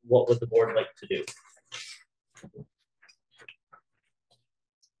 What would the board like to do?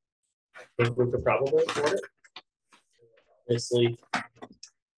 I think we could probably afford it.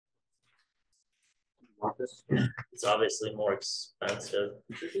 Obviously, it's obviously more expensive.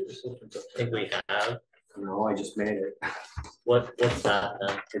 I think we have. No, I just made it. What's that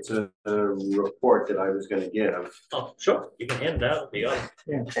then? It's a report that I was gonna give. Oh, sure, you can hand it out. Yeah.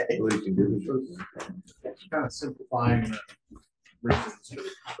 What you can do. It's kind of simplifying the reasons.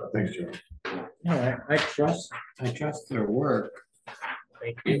 Thanks, Joe. Yeah, I trust their work.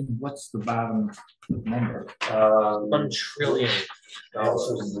 Thank you. What's the bottom number? $1 trillion. I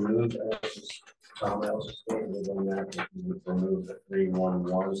also removed, Tom, I also stated within that, you would remove the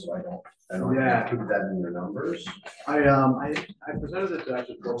 311, so I don't Yeah. keep that in your numbers. I presented it to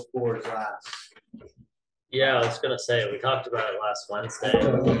actually both boards last. Yeah, I was gonna say, we talked about it last Wednesday.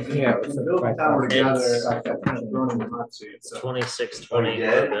 Yeah. The bill and town were together, It's- I got kind of thrown in the hot seat, so. 2620 Oh, you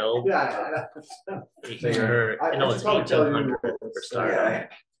per did? bill. Yeah. You figure, I- you know, I it's should probably tell you 1800 for it's, starting,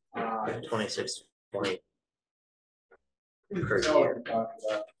 Uh, 2620 you per can tell year. what we're talking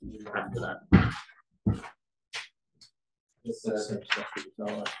about. after that. It's,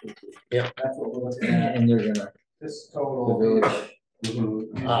 Yep. That's what we're looking at, And you're gonna, this the total. village,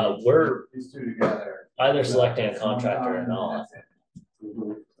 We're These two together. either selecting a contractor or not.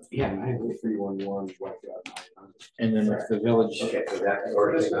 Yeah, I agree, 311, wiped out 900. and then if the village Okay, so that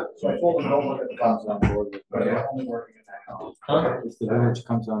already. So I told them, don't look at the comes bottom, on board with, but they're only working in that column. Huh? if the village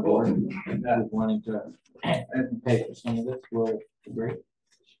comes on board with wanting to pay for some of this, we'll agree.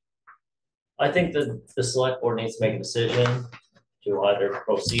 I think that the select board needs to make a decision to either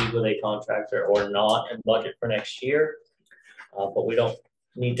proceed with a contractor or not and budget for next year. But we don't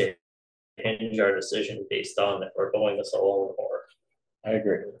need to hinge our decision based on if we're going this alone or I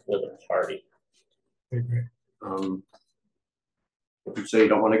agree. with a party. So you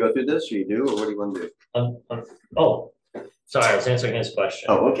don't want to go through this, or you do, or what do you want to do? Oh, sorry, I was answering his question.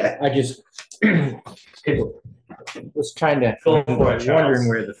 Oh, okay. I just was trying to, Go for it, Charles. wondering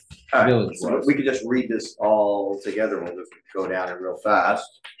where the All right, village so was. we could just read this all together, we'll just go down it real fast.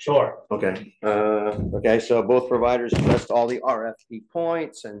 Sure. Okay, okay, so both providers addressed all the RFP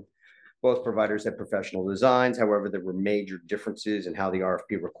points and both providers had professional designs. However, there were major differences in how the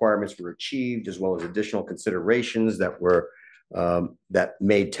RFP requirements were achieved, as well as additional considerations that were that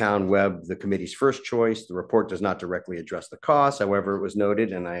made Town Web the committee's first choice. The report does not directly address the costs. However, it was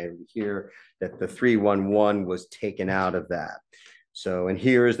noted, and I hear that the 311 was taken out of that. So, and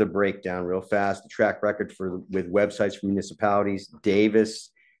here is the breakdown real fast. The track record with websites for municipalities, Davis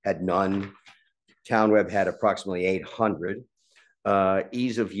had none. Town Web had approximately 800.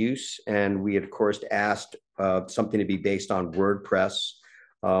 Ease of use, and we had, of course, asked something to be based on WordPress,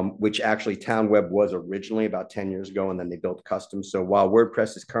 which actually Town Web was originally about 10 years ago, and then they built custom. So while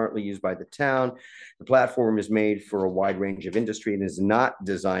WordPress is currently used by the town, the platform is made for a wide range of industry and is not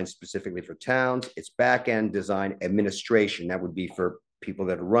designed specifically for towns. Its back-end design administration, that would be for people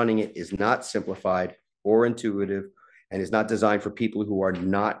that are running it, is not simplified or intuitive, and is not designed for people who are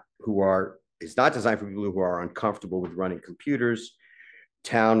uncomfortable with running computers.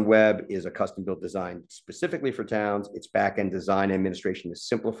 Town Web is a custom-built design specifically for towns. Its back-end design administration is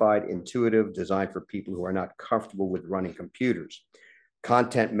simplified, intuitive, designed for people who are not comfortable with running computers.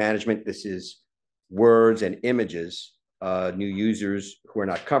 Content management, this is words and images. New users who are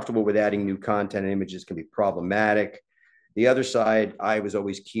not comfortable with adding new content and images can be problematic. The other side, I was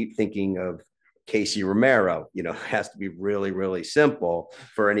always keep thinking of Casey Romero, you know, has to be really, really simple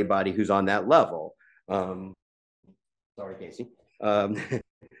for anybody who's on that level. Sorry, Casey.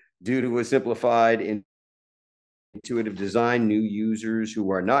 Due to a simplified, intuitive design, new users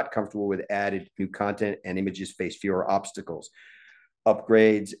who are not comfortable with added new content and images face fewer obstacles.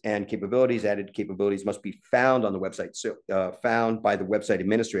 Upgrades and capabilities, added capabilities must be found on the website. So found by the website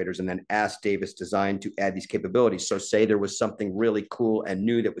administrators and then ask Davis Design to add these capabilities. So say there was something really cool and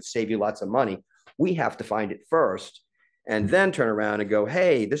new that would save you lots of money. We have to find it first and then turn around and go,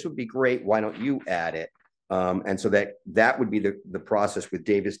 hey, this would be great. Why don't you add it? And so that would be the process with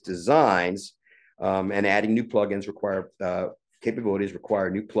Davis Designs, and adding new plugins capabilities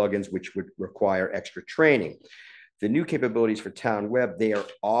require new plugins, which would require extra training. The new capabilities for Town Web, they are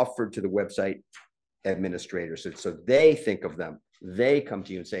offered to the website administrators. So they think of them. They come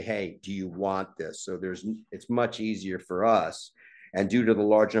to you and say, hey, do you want this? So it's much easier for us. And due to the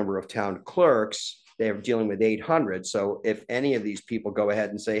large number of town clerks, they're dealing with 800. So if any of these people go ahead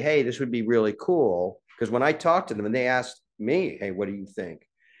and say, hey, this would be really cool. Because when I talked to them and they asked me, hey, what do you think?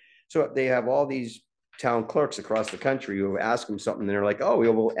 So they have all these town clerks across the country who ask them something and they're like, oh,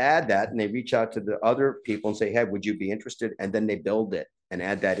 we'll add that. And they reach out to the other people and say, hey, would you be interested? And then they build it and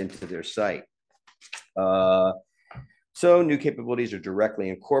add that into their site. So new capabilities are directly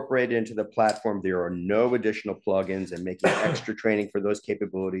incorporated into the platform. There are no additional plugins, and making extra training for those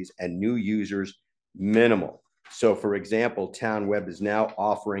capabilities and new users minimal. So for example, Town Web is now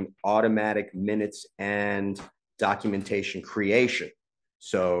offering automatic minutes and documentation creation.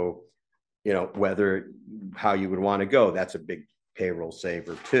 So, you know, how you would want to go, that's a big payroll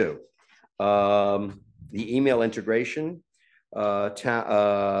saver too. The email integration,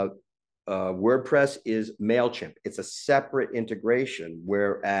 WordPress is MailChimp. It's a separate integration,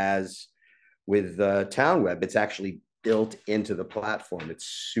 whereas with Town Web, it's actually built into the platform. It's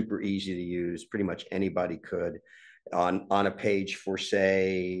super easy to use. Pretty much anybody could. On a page for,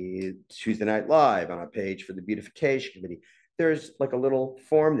 say, Tuesday Night Live, on a page for the beautification committee, there's like a little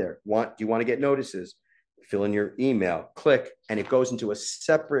form there. Do you want to get notices? Fill in your email, click, and it goes into a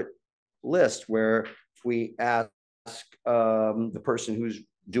separate list where if we ask the person who's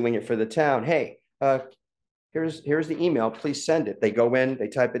doing it for the town, hey, here's the email, please send it. They go in, they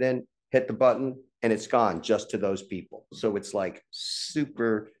type it in, hit the button, and it's gone just to those people. So it's like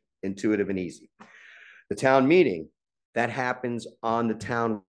super intuitive and easy. The town meeting, that happens on the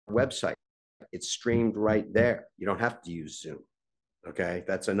town website. It's streamed right there. You don't have to use Zoom. Okay,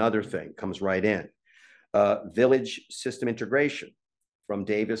 that's another thing, comes right in. Village system integration from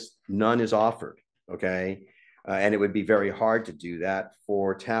Davis, none is offered. Okay, and it would be very hard to do that.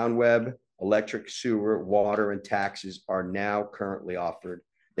 For Town Web, electric, sewer, water, and taxes are now currently offered.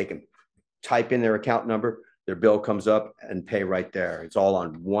 They can type in their account number, their bill comes up and pay right there. It's all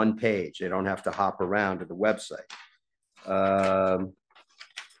on one page. They don't have to hop around to the website.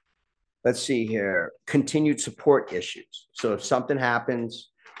 Let's see here, continued support issues. So if something happens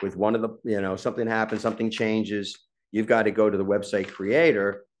with one of the, something happens, something changes, you've got to go to the website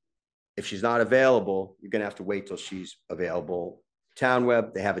creator. If she's not available, you're going to have to wait till she's available. Town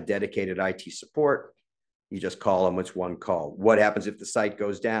Web, they have a dedicated IT support. You just call them, it's one call. What happens if the site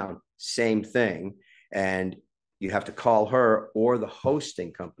goes down? Same thing. And you have to call her or the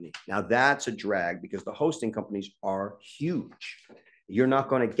hosting company. Now that's a drag because the hosting companies are huge. You're not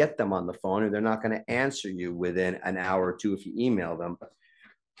going to get them on the phone, or they're not going to answer you within an hour or two if you email them.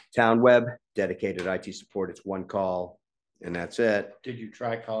 Town Web, dedicated IT support. It's one call and that's it. Did you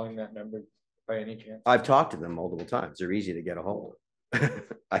try calling that number by any chance? I've talked to them multiple times. They're easy to get a hold of.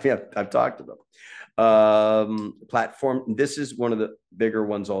 I've talked to them. Platform, this is one of the bigger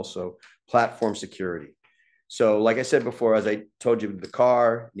ones also, platform security. So like I said before, as I told you with the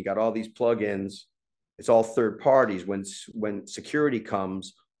car, you got all these plugins, it's all third parties. When security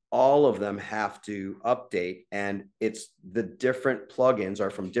comes, all of them have to update, and it's the different plugins are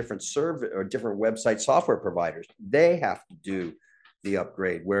from different server or different website software providers. They have to do the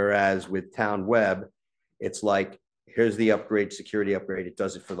upgrade. Whereas with Town Web, it's like, here's the upgrade, security upgrade. It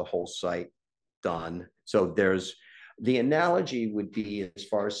does it for the whole site, done. So there's, the analogy would be as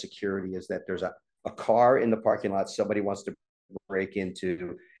far as security is that there's a car in the parking lot somebody wants to break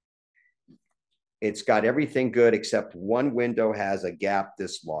into. It's got everything good except one window has a gap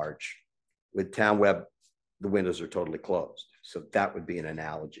this large. With Town Web, the windows are totally closed. So that would be an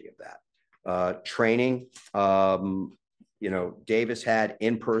analogy of that. Training, Davis had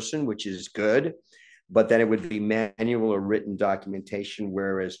in person, which is good, but then it would be manual or written documentation,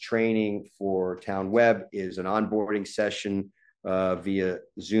 whereas training for Town Web is an onboarding session via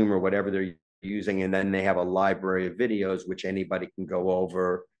Zoom or whatever they're using, and then they have a library of videos which anybody can go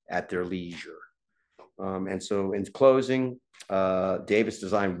over at their leisure. And so in closing, Davis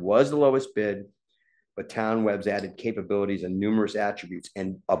Design was the lowest bid, but Town Web's added capabilities and numerous attributes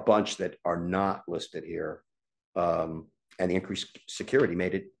and a bunch that are not listed here. And the increased security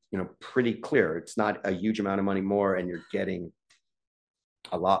made it, pretty clear. It's not a huge amount of money more, and you're getting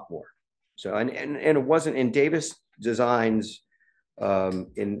a lot more. So, and it wasn't in Davis Designs,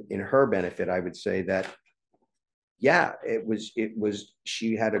 in her benefit, I would say that, yeah, it was,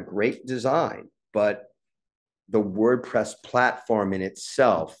 she had a great design, but the WordPress platform in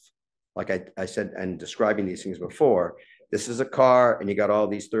itself, like I said, and describing these things before, this is a car and you got all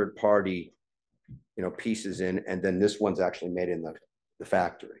these third party, pieces in, and then this one's actually made in the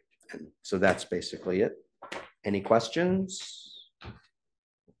factory. And so that's basically it. Any questions?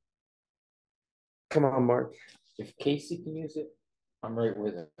 Come on, Mark. If Casey can use it, I'm right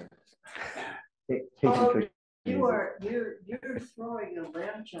with her. You're throwing a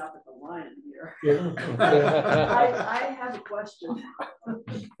lamb chop at the lion here. Yeah. I have a question.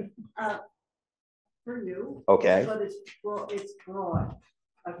 For you. Okay. But it's broad.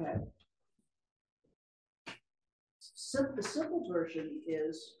 Okay. The simple version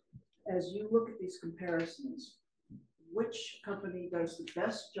is, as you look at these comparisons, which company does the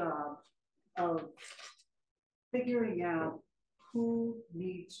best job of figuring out who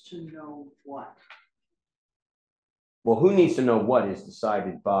needs to know what? Well, who needs to know what is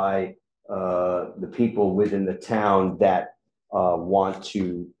decided by the people within the town that want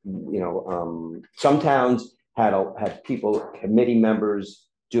to, some towns had people, committee members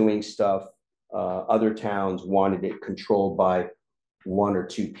doing stuff. Other towns wanted it controlled by one or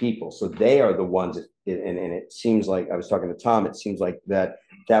two people. So they are the ones, and it seems like, I was talking to Tom, it seems like that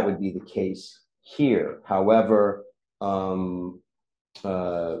would be the case here. However, the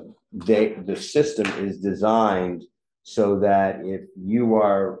system is designed so that if you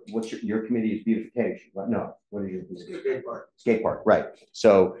are, what's your committee is beautification, right? No, what is your skate park? Skate park, right.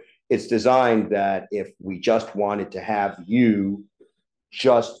 So it's designed that if we just wanted to have you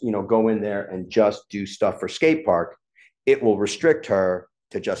just, go in there and just do stuff for skate park, it will restrict her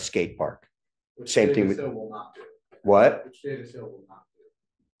to just skate park. Which Same thing Davis with Hill will not do. what? Which Davis Hill will not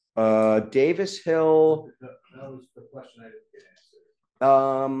do. Davis Hill. That was the question I didn't get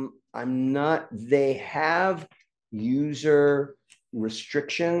answered. I'm not, they have user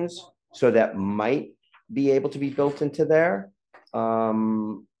restrictions, so that might be able to be built into there.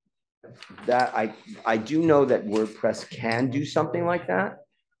 That I do know that WordPress can do something like that.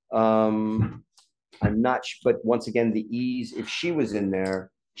 I'm not, but once again, the ease, if she was in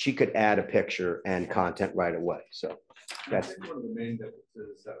there, she could add a picture and content right away. So I think one of the main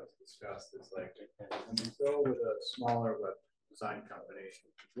differences that was discussed is like, when we go with a smaller web design company,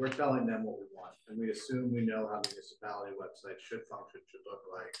 we're telling them what we want, and we assume we know how municipality websites should function, should look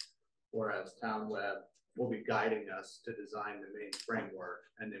like. Whereas Town Web will be guiding us to design the main framework,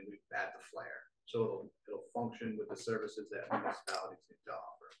 and then we add the flair. So it'll function with the services that municipalities need to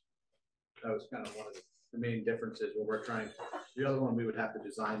offer. That was kind of one of the main differences where we're trying. The other one, we would have to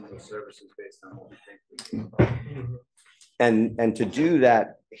design those services based on what we think we need. and to do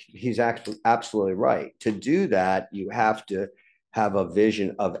that, he's actually absolutely right. To do that, you have to have a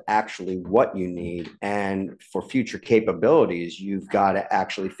vision of actually what you need, and for future capabilities, you've got to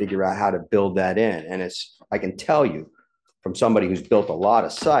actually figure out how to build that in. And I can tell you from somebody who's built a lot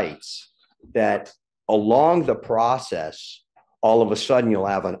of sites that along the process, all of a sudden you'll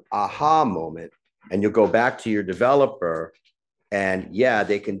have an aha moment, and you'll go back to your developer, and yeah,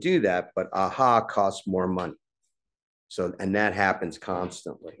 they can do that, but aha costs more money. So, and that happens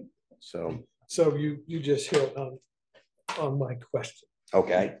constantly. So you just hit on my question.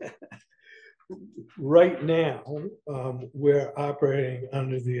 Okay. Right now, we're operating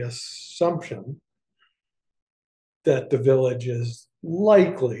under the assumption that the village is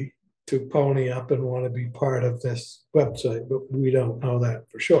likely to pony up and want to be part of this website, but we don't know that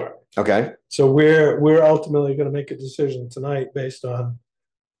for sure. Okay. So we're ultimately going to make a decision tonight based on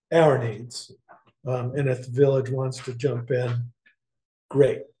our needs. And if the village wants to jump in,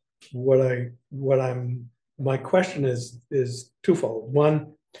 great. My question is twofold.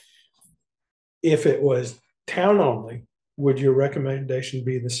 One, if it was town only, would your recommendation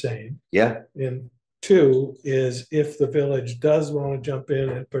be the same? Yeah. And two is, if the village does want to jump in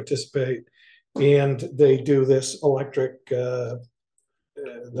and participate, and they do this electric, the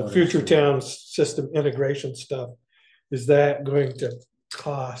future town system integration stuff, is that going to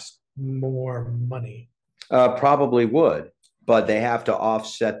cost more money? Probably would, but they have to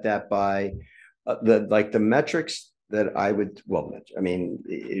offset that by the metrics that I would, well, I mean,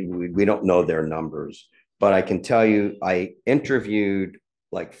 we don't know their numbers, but I can tell you, I interviewed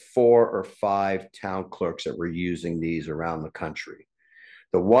like 4 or 5 town clerks that were using these around the country.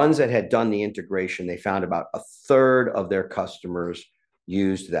 The ones that had done the integration, they found about 1/3 of their customers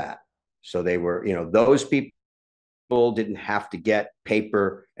used that. So they were, those people didn't have to get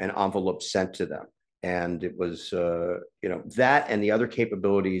paper and envelopes sent to them. And it was, that and the other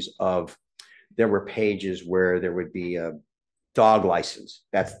capabilities of, there were pages where there would be a dog license.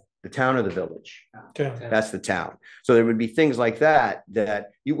 That's the town or the village. Okay. That's the town. So there would be things like that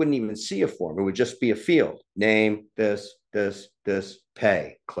you wouldn't even see a form. It would just be a field. Name, this,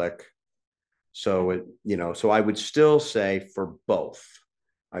 pay, click. So so I would still say for both.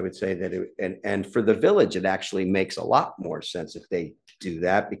 I would say that and for the village, it actually makes a lot more sense if they do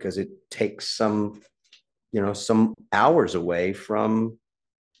that, because it takes some hours away from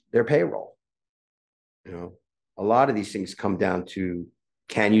their payroll. A lot of these things come down to,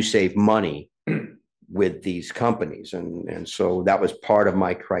 can you save money with these companies? And so that was part of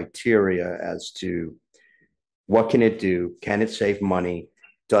my criteria as to what can it do? Can it save money?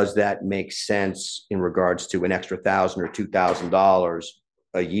 Does that make sense in regards to an extra $1,000 or $2,000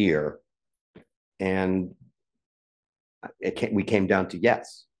 a year? And we came down to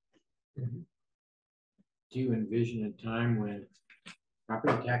yes. Do you envision a time when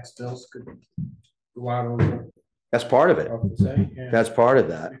property tax bills could go out over? That's part of it. That's part of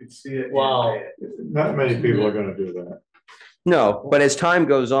that. You can see it. Well, Not many people are gonna do that. No, but as time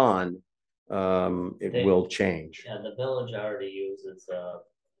goes on, it will change. yeah, the village already uses,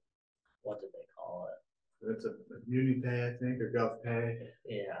 what did they call it? It's a UniPay, I think, or GovPay,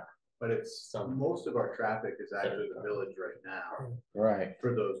 Yeah, but it's Some- most of our traffic is actually the village right now Right.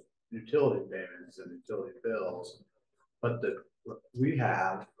 for those utility payments and utility bills. But we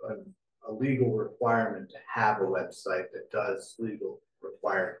have a legal requirement to have a website that does legal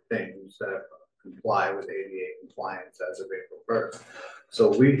required things that comply with ADA compliance as of April 1st.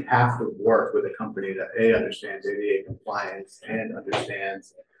 So we have to work with a company that understands ADA compliance and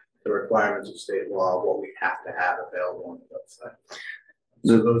understands the requirements of state law, what we have to have available on the website.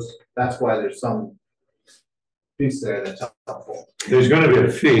 So that's why there's some piece there that's helpful. There's gonna be a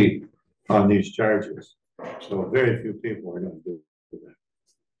fee on these charges, so very few people are gonna do that.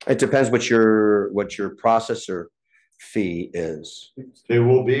 It depends what your processor fee is. There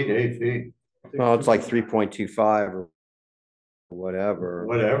will be a fee, Well, it's like 3.25 or whatever.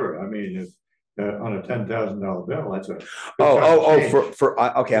 whatever, I mean, if, on a $10,000 bill, that's a.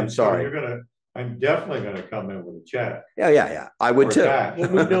 Okay, I'm sorry. I'm definitely gonna come in with a check. Yeah. I would or too. cash. Well,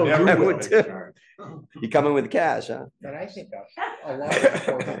 we know Never you will would make too. a charge. You come in with cash, huh? But I think a lot of the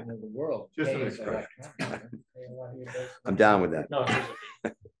portion of the world Just an pays expression. electronically. Pay a lot of your bills. I'm down with that. No, it's just a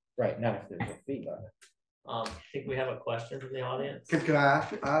fee. Right, now if there's a fee on it. I think we have a question from the audience. Can I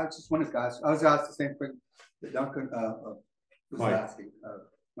ask, I just wanted to ask, I was asked the same thing that Duncan, was Mike. asking,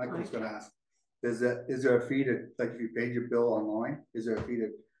 Michael was gonna ask. Is there a fee to, like, if you paid your bill online, is there a fee to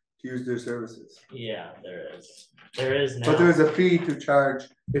use their services? Yeah, there is. There is now. But there's a fee to charge,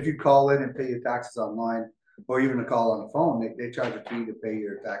 if you call in and pay your taxes online, or even a call on the phone, they charge a fee to pay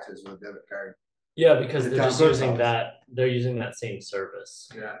your taxes with a debit card. Yeah, because The they're town just clerk using office. that, they're using that same service.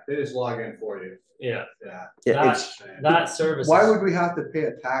 Yeah, they just log in for you. Yeah, Yeah. Yeah, it's, that service. Why is- would we have to pay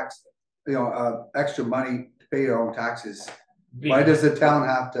a tax, extra money to pay your own taxes? Why does the town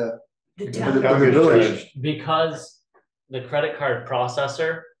have to? The For town. the Town gets village. charged. Because the credit card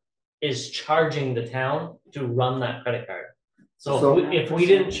processor is charging the town to run that credit card. So So- if we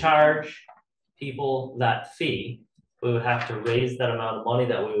didn't charge people that fee, we would have to raise that amount of money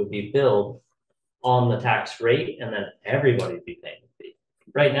that we would be billed on the tax rate, and then everybody would be paying the fee.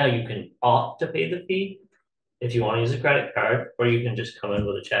 Right now, you can opt to pay the fee if you want to use a credit card, or you can just come in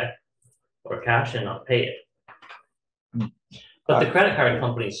with a check or cash and not pay it. But the credit card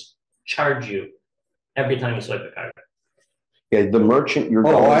companies charge you every time you swipe a card. yeah, the merchant you're.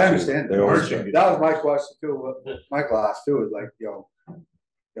 Oh, going I to, understand. they always- Merchant. That was my question too, what Michael asked too, is like,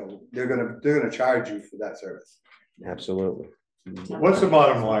 they're gonna charge you for that service. Absolutely. What's the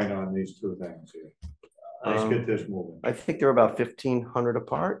bottom line on these two things here? Let's Um, get this moving. I think they're about 1,500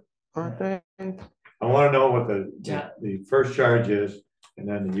 apart, aren't they? I wanna know what Yeah. the first charge is and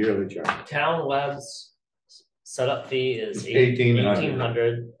then the yearly charge. Town Web's setup fee is It's $1,800.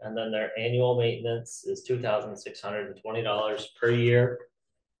 $1,800, and then their annual maintenance is $2,620 per year.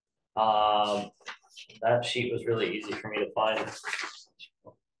 That sheet was really easy for me to find.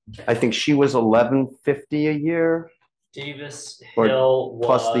 I think she was 1,150 a year. Davis Or Hill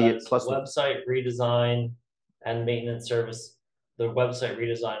plus the- was plus the- website redesign and maintenance service. The website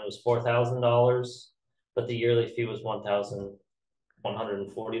redesign was $4,000, but the yearly fee was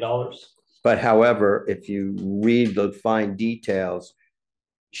 $1,140. But however, if you read the fine details,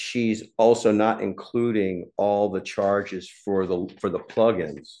 she's also not including all the charges for the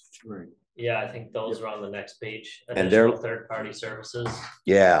plugins. Right. Yeah, I think those are on the next page. And they're- Additional third-party services.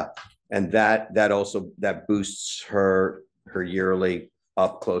 Yeah, and that also, that boosts her yearly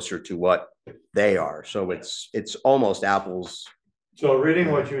up closer to what they are. So it's almost apples. So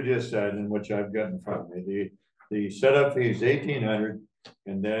reading what you just said and which I've got in front of me, the setup fee is 1,800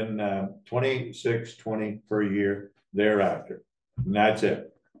 and then 2,620 per year thereafter. And that's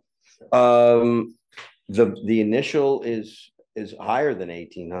it. The initial is higher than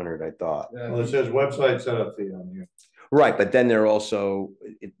 1,800, I thought. Well, it says website setup fee on here. Right, but then there's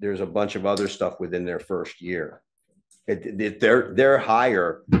a bunch of other stuff within their first year. They're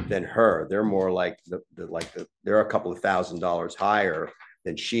higher than her. They're more like they're a couple of $1,000s higher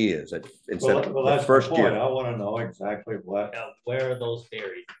than she is instead of Well, the that's the first point. year. I wanna know exactly what. Now, where are those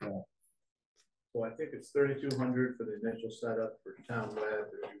buried? So I think it's 3,200 for the initial setup for Town Web,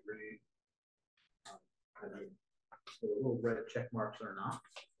 if you read. And then the little red check marks are not.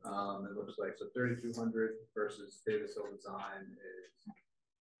 It looks like, so 3,200 versus Davis Hill Design is.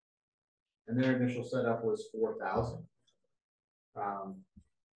 And their initial setup was 4,000.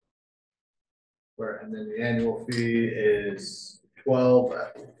 And then the annual fee is 12,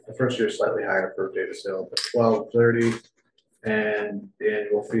 the first year is slightly higher for Davis Hill, but 1230. And the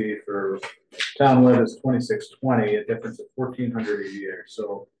annual fee for Town Web is 2,620, a difference of 1,400 a year.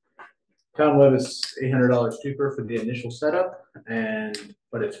 So Town Web is $800 cheaper for the initial setup,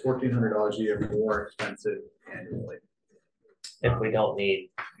 but it's $1,400 a year more expensive annually. If we don't need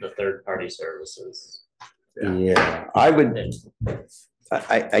the third-party services. Yeah, I would,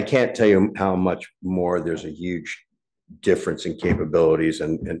 I can't tell you how much more. There's a huge difference in capabilities,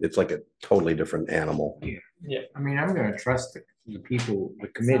 and it's like a totally different animal. I mean, I'm gonna trust the people, the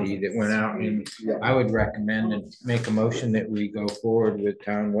committee that went out, and I would recommend and make a motion that we go forward with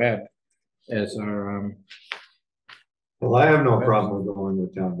Town Web as our, Well, I have no problem with going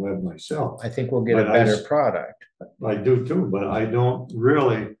with Town Web myself. I think we'll get a But I better product. I do too, but I don't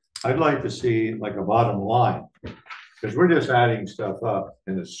really, I'd like to see like a bottom line. Because we're just adding stuff up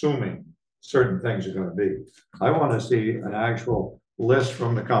and assuming certain things are gonna be. I wanna see an actual list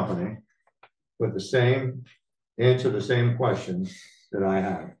from the company with the same, answer the same questions that I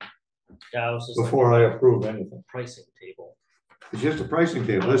have Yeah, I was just before I approve anything. pricing table. It's just a pricing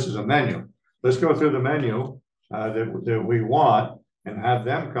table. This is a menu. Let's go through the menu that we want and have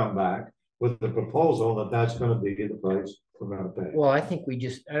them come back with the proposal that that's gonna be the price we're gonna pay. Well, I think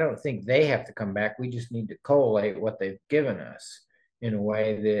I don't think they have to come back. We just need to collate what they've given us in a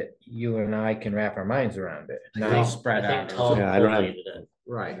way that you and I can wrap our minds around it, I not think- spread I think out. Tom Yeah, I don't have- collated it.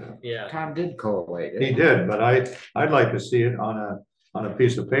 Right. Yeah, Tom did collate He it. did, but I'd like to see it on a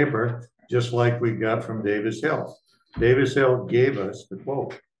piece of paper, just like we got from Davis Hill. Davis Hill gave us the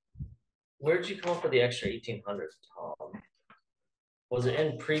quote. where'd you come up with the extra 1,800, Tom? Was it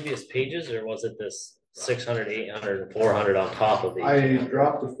in previous pages, or was it this 600, 800, and 400 on top of the? I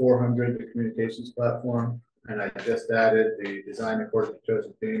dropped the 400, the communications platform, and I just added the design according to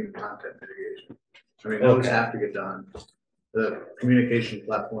chosen theme and content mitigation. I mean, those Okay. have to get done. The communication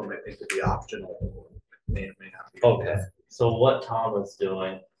platform, I think, would be optional. May or may not be. Okay, so what Tom is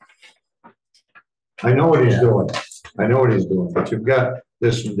doing, I know what he's doing. I know what he's doing, but you've got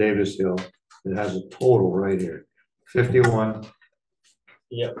this from Davis Hill. It has a total right here, 51,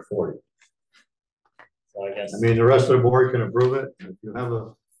 yeah, 40. so I guess. I mean, the rest of the board can approve it. If you have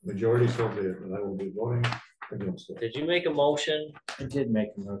a majority, so be it, but I will be voting against it. Did you make a motion? I did make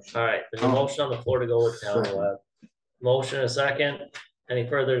a motion. All right, there's a motion on the floor to go with Town Web. Motion a second. Any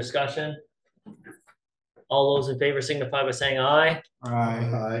further discussion? All those in favor signify by saying aye.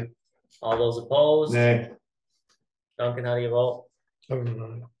 Aye. All those opposed? Nay. Duncan, how do you vote? I don't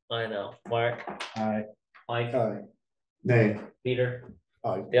know. I know. Mark, Aye. Mike, Aye. Nay. Peter?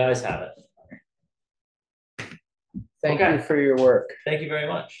 Aye. The ayes have it. Thank Okay. you for your work. Thank you very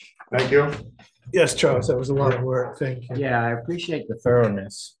much. Thank you. Yes, Charles, that was a lot of work. Thank you. Yeah, I appreciate the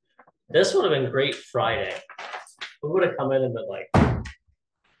thoroughness. This would have been great Friday. We would have come in and been like,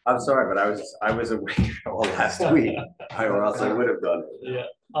 I'm sorry, but I was away all last week, or else I would have done it.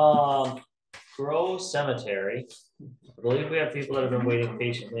 yeah. Grove Cemetery. I believe we have people that have been waiting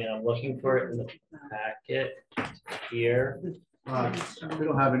patiently, and I'm looking for it in the packet here. We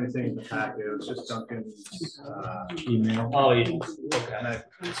don't have anything in the packet. It was just Duncan's, Email. Oh, you, and okay.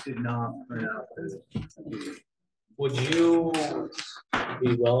 I did not print out the. Would you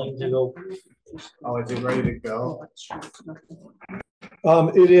be willing to go? Oh, is it ready to go?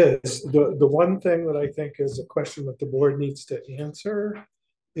 It is. The one thing that I think is a question that the board needs to answer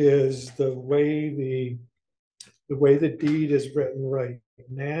is the way the deed is written right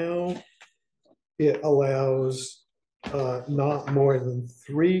now. It allows not more than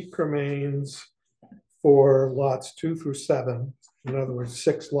 3 cremains for lots 2 through 7. In other words,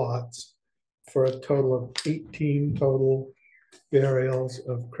 6 lots for a total of 18 total burials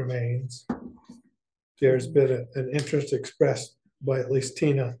of cremains. There's been an interest expressed by at least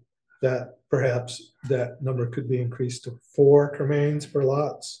Tina that perhaps that number could be increased to 4 cremains per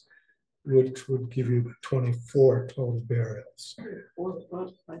lots, which would give you 24 total burials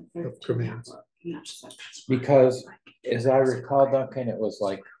of cremains. Because as I recall, Duncan, it was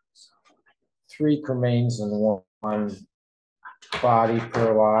like 3 cremains and one body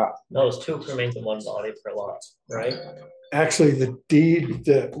per lot. No, it's 2 cremains and 1 body per lot, right? Actually, the deed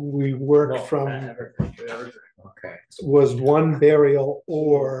that we No, worked from Okay. was 1 burial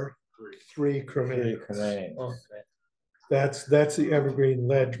or 3 3 cremains. cremains. Okay. That's the evergreen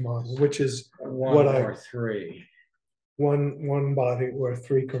ledge model, which is One what I- or 3. one body or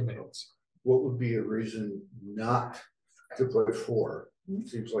 3 cremains. What would be a reason not to put 4?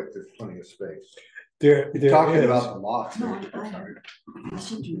 Seems like there's plenty of space. There You're talking is. about the lot. No, I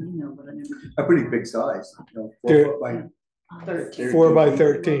sent you an email, but I never. A pretty big size, you know, 4 There- foot by, 4 by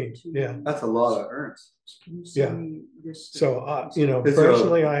 13, yeah. that's a lot of urns. Can you Yeah. send me this? So, Is there a-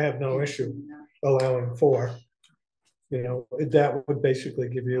 personally, I have no issue allowing 4. That would basically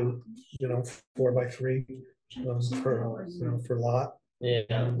give you, 4 by 3 for lot.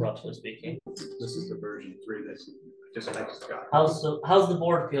 Yeah, roughly speaking. This is the version 3 that's I just got. How's the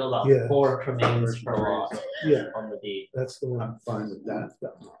board feel about Yeah. 4 cremains per lot Yeah, on the deed? that's the one. I'm fine with that.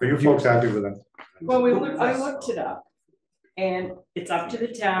 Are you folks happy with that? Well, I looked it up. And it's up to the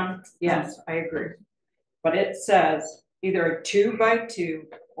town, yes, I agree. But it says either a 2x2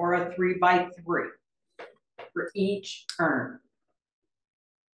 or a 3x3 for each urn.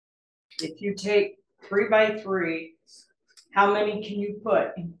 If you take 3x3, how many can you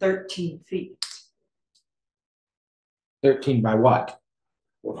put in 13 feet? 13 by what?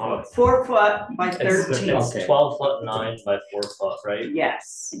 4 foot by 13. It's Okay. 12 foot 9 by 4 foot, right?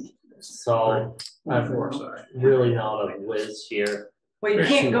 Yes. So I'm Sorry. really not a whiz here. Well, you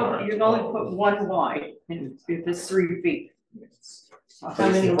can't go, you can only put one wide and if it's 3 feet. How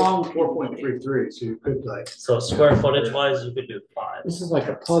many long? 4.33, so you could like. So square footage wise, you could do 5. This is like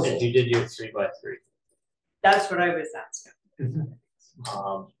a puzzle. If you did your 3x3. That's what I was asking.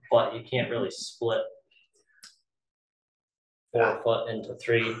 But you can't really split 4 foot into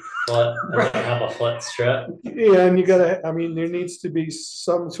 3 foot and then have a foot strip. Yeah, and you gotta, I mean, there needs to be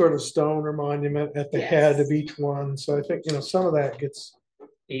some sort of stone or monument at the head of each one, so I think, you know, some of that gets,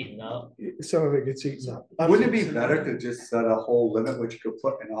 Eaten up. some of it gets eaten up. Wouldn't it be better to just set a whole limit which you could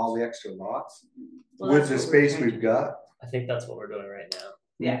put in all the extra lots? Well, With the that's what we're space we've got? I think that's what we're doing right now.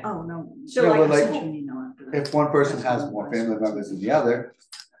 Yeah. Oh, no. So Yeah, like, but like- so- If one person has more family members than the other,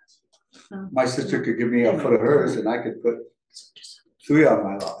 my sister could give me a foot of hers and I could put 3 on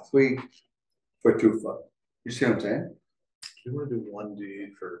my lot, 3 for 2 foot. You see what I'm saying? You wanna do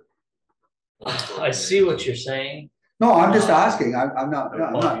 1D for. I see what you're saying. No, I'm just asking. I'm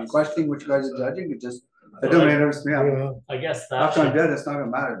not questioning what you guys are judging. It just, it doesn't matter to me. Yeah, I guess that After I'm should, dead, it's not gonna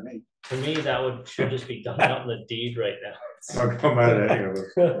matter to me. to me, that should just be done out in the deed right now. Not come out of any of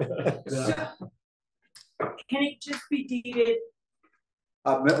us. can it just be deeded?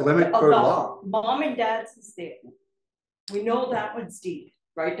 Limit per law. Mom and dad's estate. We know that one's deeded,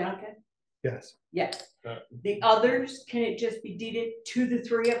 right, Duncan? yes. Yes. Right. The others, can it just be deeded to the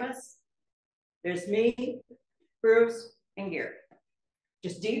 3 of us? There's me, Bruce, and Gary.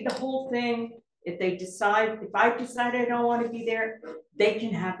 Just deed the whole thing. If they decide, if I decide I don't want to be there, they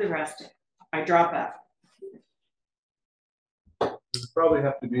can have the rest of it. I drop out. You probably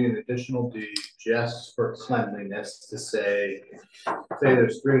have to be an additional deed just for cleanliness to say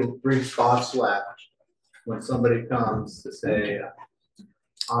there's three spots left. When somebody comes to say,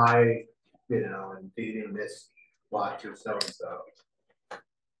 I, am deeding this lot to so-and-so.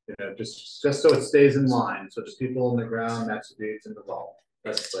 Just so it stays in line, so there's people in the ground, that's the deeds in the vault.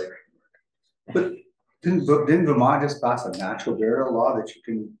 That's like. But didn't Vermont just pass a natural burial law that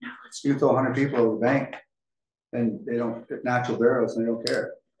you throw 100 people over the bank and they don't get natural burials and they don't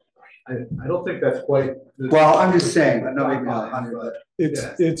care? I don't think that's quite. Well, I'm just saying, but no, maybe not 100, but.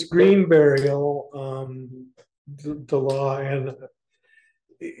 It's green burial, the law, and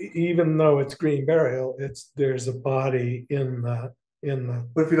even though it's green burial, there's a body in the.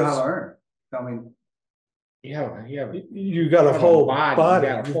 What if you don't have an urn? I mean. Yeah. You got a Got a whole body, body,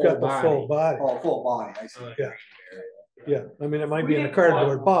 you got a you've full got the body. full body, Oh, full body, I see. yeah, I mean, it might be in a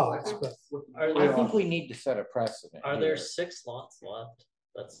cardboard box, but. I think we need to set a precedent. Are here. there 6 lots left?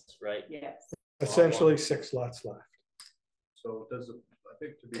 That's right. Yes. Essentially 6 lots left. So does it, I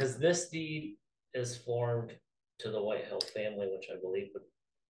think to be. Because this deed is formed to the White Hill family, which I believe would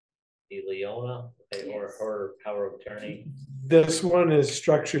be Leona, or her power of attorney. This one is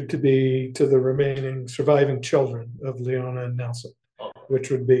structured to be to the remaining surviving children of Leona and Nelson, Oh, which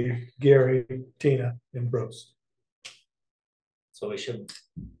would be Gary, Tina, and Bruce. so we should,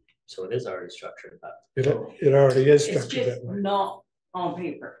 so it is already structured that. It already is It's structured just that way. not on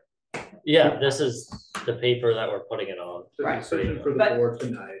paper. Yeah, this is the paper that we're putting it on. The Right. decision for the But- board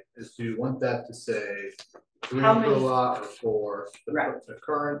tonight is, do you want that to say 3 How per many? lot or 4? Right. The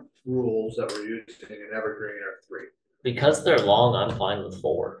current rules that we're using in Evergreen are 3. Because they're long, I'm fine with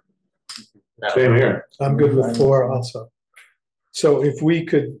 4. That Same would- here. I'm good with 4 also. So if we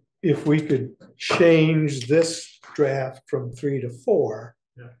could change this draft from 3 to 4,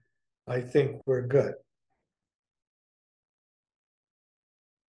 Yeah. I think we're good.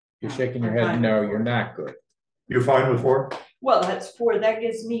 You're shaking your head, no, you're not good. You fine with 4? Well, that's 4, that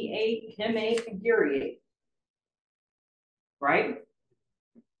gives me 8, him 8, and Gary 8. Right?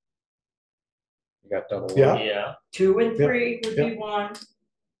 You got double. Yeah. Yeah, 2 and Yep. 3 would be 1,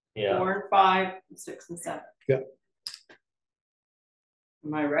 yeah. 4 and 5, and 6 and 7. Yep.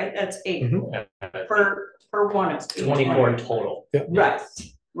 Am I right? That's 8 Mhm. per one of each 24 one. total.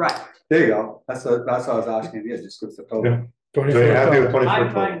 Right. There you go. That's what I was asking you, just with the total. Yeah. So 24 you're happy with total. 24 I'm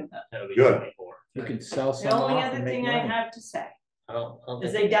total? fine with that. That would be Good. 24. You can sell The some only off other and make thing I money. have to say I don't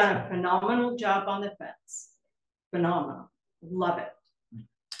is think- they done a phenomenal job on the fence. Phenomenal. Love it.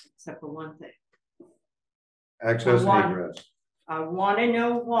 Except for one thing. Access and egress. I want to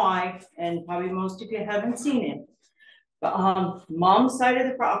know why, and probably most of you haven't seen it, But on mom's side of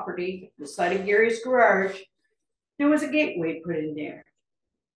the property, the side of Gary's garage, there was a gateway put in there.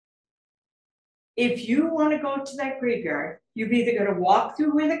 If you want to go to that graveyard, you're either gonna walk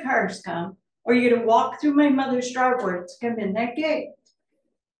through where the cars come, or you're gonna walk through my mother's driveway to come in that gate.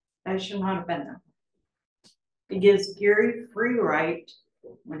 That should not have been there. It gives Gary free right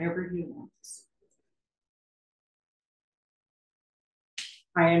whenever he wants.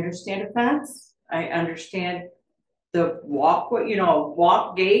 I understand a fence. I understand the walk,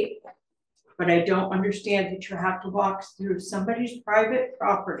 walk gate, but I don't understand that you have to walk through somebody's private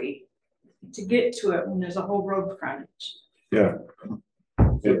property to get to it when there's a whole road frontage. Yeah.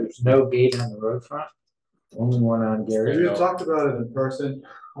 There's no gate on the road front, only one on Gary. We had talked about it in person.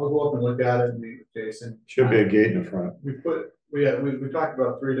 I'll go up and look at it and meet with Jason. Should be a gate in the front. We talked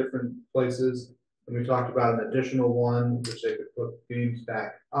about 3 different places, and we talked about an additional one, which they could put beams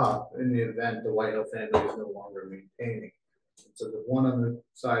back up in the event the White Hill family is no longer maintaining. So the one on the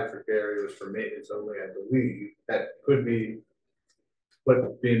side for Gary was for maintenance only, I believe, that could be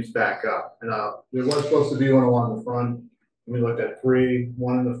put beams back up. And there was supposed to be one along the front. We looked at 3,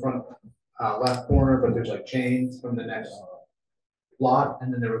 one in the front left corner, but there's like chains from the next lot,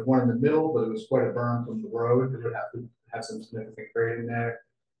 and then there was one in the middle, but it was quite a berm from the road. It would have to have some significant grading there.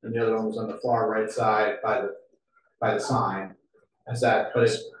 And the other one was on the far right side by the sign. But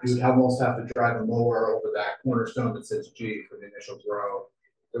you would almost have to drive a mower over that cornerstone that says G for the initial grow.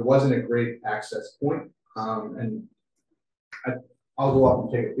 There wasn't a great access point, and I'll go up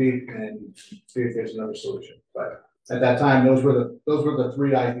and take a peek and see if there's another solution. But at that time, those were the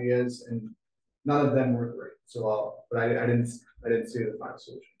 3 ideas, and none of them were great. So, but I didn't see the final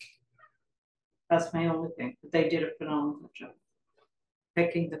solution. That's my only thing. But they did a phenomenal job.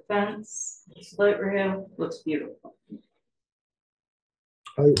 Picking the fence, the slight rail, looks beautiful.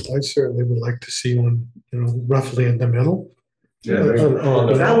 I certainly would like to see one, roughly in the middle. Yeah,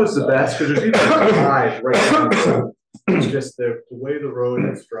 that was the best, because there's even a drive right now. It's just the way the road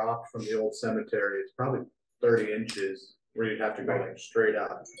has dropped from the old cemetery, it's probably 30 inches where you'd have to go like straight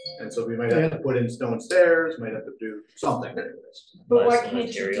up. And so we might have to put in stone stairs, might have to do something anyways. But why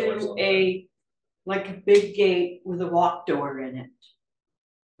can't you do a big gate with a walk door in it?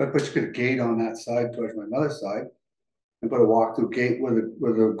 But you put a gate on that side towards my mother's side and put a walk-through gate where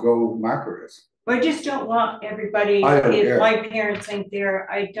the go marker is. But I just don't want everybody, if my parents ain't there,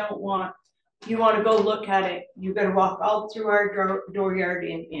 I don't want, you want to go look at it, you gotta walk all through our dooryard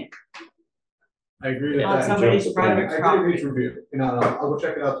and in. I agree with On that. somebody's private I agree property. with each review. I'll go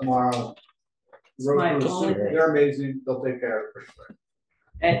check it out tomorrow. My only thing. They're amazing. They'll take care of it pretty quick.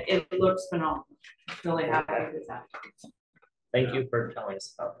 And it looks phenomenal. Really happy with that. Thank you for telling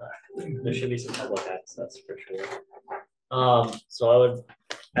us about that. There should be some public access for sure. So I would,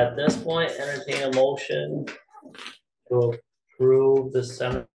 at this point, entertain a motion to approve the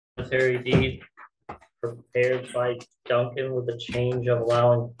cemetery deed prepared by Duncan with the change of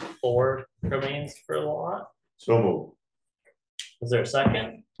allowing 4 remains per lot. So moved. Is there a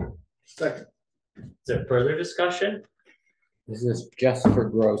second? Second. Is there further discussion? Is this just for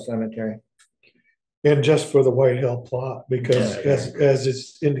Grove Cemetery? And just for the White Hill plot, because as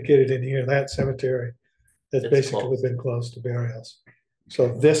it's indicated in here, that cemetery has It's basically closed. been closed to burials. So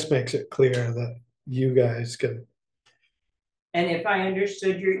this makes it clear that you guys can, And if I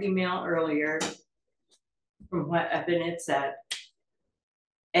understood your email earlier, from what Evan had said,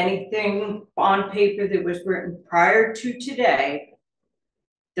 anything on paper that was written prior to today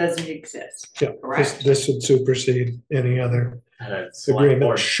doesn't exist. yeah, Correct. this would supersede any other. And it's Agreement. select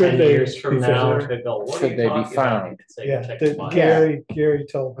board Should 10 they years from be now found? to go, what are Should you they be talking about? found? Say, Yeah, check that the box. Gary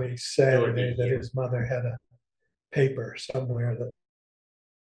told me It would Saturday be that here. his mother had a paper somewhere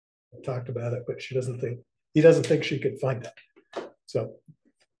that talked about it, but he doesn't think she could find it. So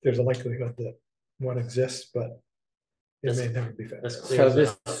there's a likelihood that one exists, but it may never be found. This So clears it this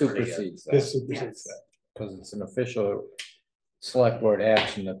up pretty good. supersedes that, This supersedes Yes. that. because it's an official select board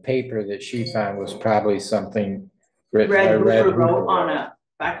action. The paper that she found was probably something written by Red Hoover Red wrote Hoover. on a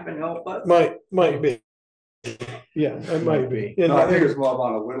back of a notebook. Might be. Yeah, it might be. And No, I think it's more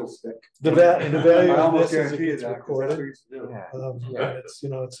about a whittle stick. the value I of almost this is it guarantee you gets that, 'cause that's what we recorded. used to do.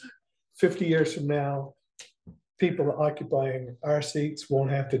 Yeah. And it's 50 years from now, people occupying our seats won't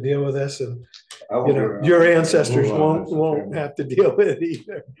have to deal with this, and I will do it. your ancestors Move on, Mr. won't Chairman. have to deal with it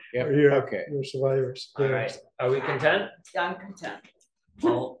either. Yep, Or your okay. survivors. All right, are we content? I'm content.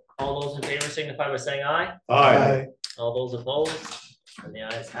 All those in favor signify by saying aye. Aye. All those opposed, and the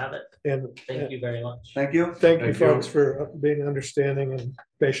ayes have it. And Thank you very much. Thank you. thank you Thank you. folks for being understanding and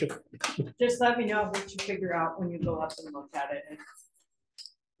patient. Just let me know what you figure out when you go up and look at it.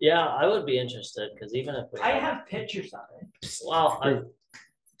 Yeah, I would be interested, because even if we. I have pictures of it. Well,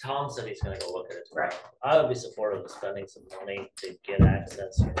 Tom said he's gonna go look at it. Right. I would be supportive of spending some money to get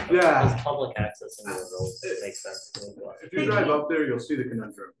access. Yeah. Because public access into the roads makes sense to me. But If you drive up there, you'll see the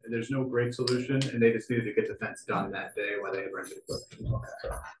conundrum, and there's no great solution, and they just needed to get the fence done that day while they rented equipment.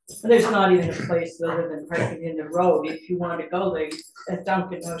 There's not even a place other than parking in the road. If you want to go there, as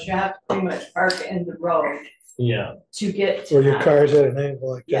Duncan knows, you have to pretty much park in the road yeah. to get. to Or your that. car's at an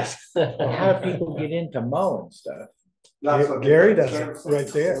angle like this. How do people get into mow and stuff? That's what they- Gary does it right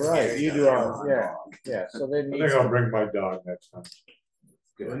there. Right, you do all, yeah, so they I need. think I'll bring my dog next time,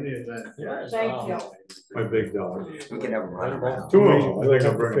 In the event. Yeah, Thank you. my big dog. We can have them run around. Two of them, I think Have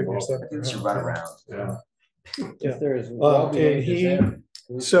I'll to bring them figure all. something Should out. run around. Yeah. If there's. And he,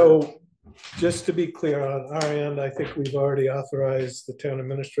 so just to be clear on our end, I think we've already authorized the town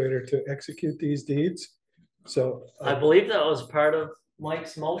administrator to execute these deeds. So, I believe that was part of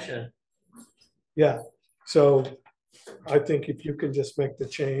Mike's motion. yeah, so I think if you can just make the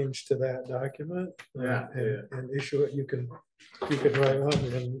change to that document. Yeah, And issue it, you can write one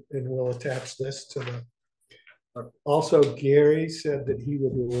and we'll attach this to the. Also, Gary said that he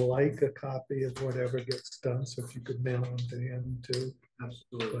would like a copy of whatever gets done, so if you could mail them to him too, that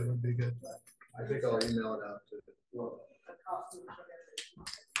Absolutely. would be good. I think I'll email it out to.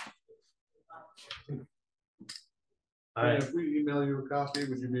 All right. If we email you a copy,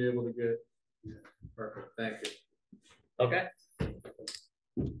 would you be able to get? Perfect, thank you. Okay.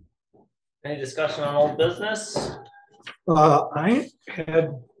 Any discussion on old business? I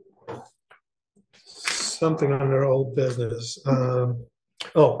had something under old business. The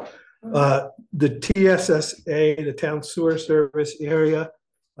TSSA, the Town Sewer Service Area,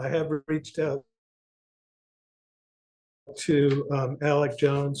 I have reached out to Alec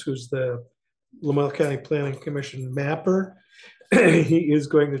Jones, who's the Lamoille County Planning Commission mapper. He is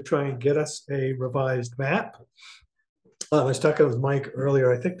going to try and get us a revised map. I was talking with Mike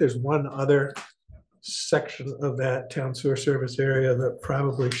earlier. I think there's one other section of that town sewer service area that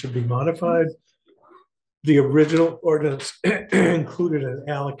probably should be modified. The original ordinance included an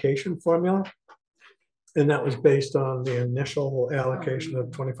allocation formula, and that was based on the initial allocation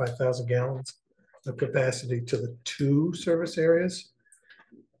of 25,000 gallons of capacity to the two service areas.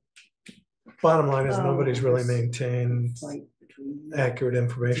 Bottom line is nobody's really maintained accurate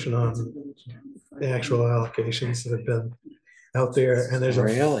information on the actual allocations that have been out there, and there's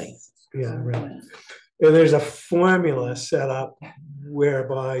Really? yeah, really. And there's a formula set up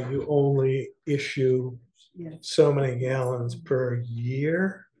whereby you only issue so many gallons per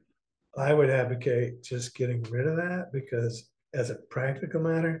year. I would advocate just getting rid of that, because as a practical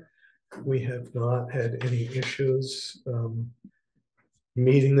matter, we have not had any issues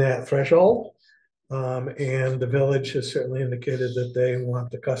meeting that threshold. And the village has certainly indicated that they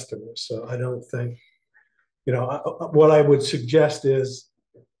want the customers. So I don't think, what I would suggest is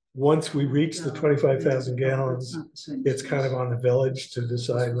once we reach the 25,000 gallons, it's kind of on the village to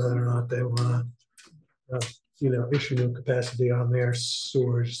decide whether or not they want to, issue new capacity on their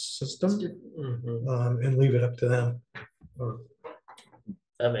sewer system, and leave it up to them.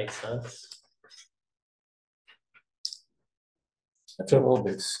 That makes sense. It's a little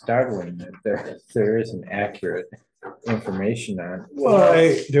bit startling that there isn't accurate information on. Well,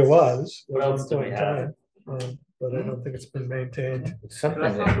 there was. What else do we have? But I don't think it's been maintained. Can Something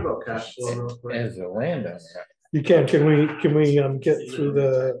I talk that, about cash flow real quick? as a landowner, You can we get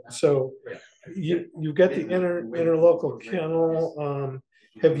through so you get the interlocal kennel.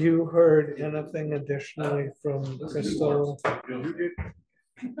 Have you heard anything additionally from Crystal? You did-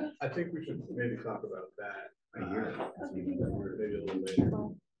 I think we should maybe talk about that. Maybe a little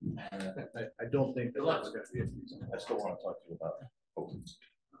later. I don't think that that's gonna be. I still want to talk to you about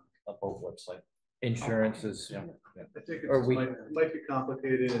a boat website. insurances. I think Or it we- might be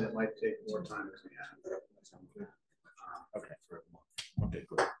complicated and it might take more time than we have. Okay. Okay,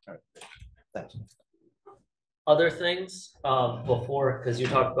 great. All right. Thanks. Other things, before, because you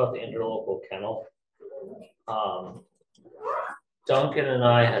talked about the interlocal kennel. Duncan and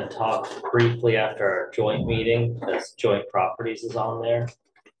I had talked briefly after our joint meeting, because joint properties is on there.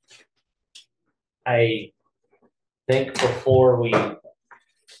 I think before we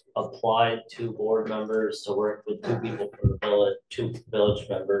applied 2 board members to work with 2 people from the village, 2 village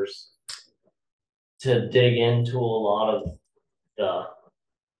members, to dig into a lot of the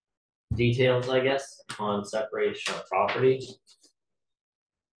details, I guess, on separation of property.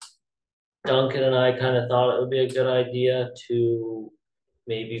 Duncan and I kind of thought it would be a good idea to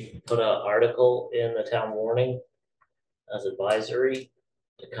maybe put an article in the town warning as advisory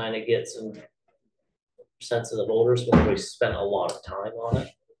to kind of get some sense of the voters, when we spent a lot of time on it.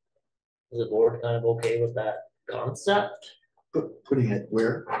 Is the board kind of okay with that concept? Putting it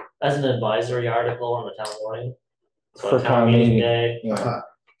where? As an advisory article on the town warning? So For on town meeting. day, Yeah.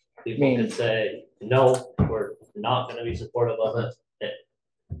 people could say, no, we're not gonna be supportive of it.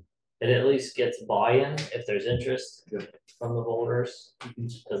 It at least gets buy-in if there's interest from the voters,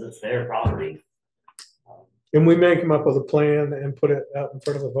 because it's their property. And we may come up with a plan and put it out in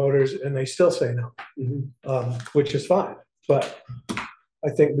front of the voters and they still say no, which is fine. But I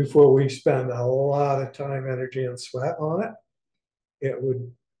think before we spend a lot of time, energy and sweat on it, it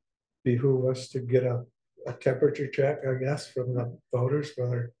would behoove us to get a temperature check, I guess, from the voters,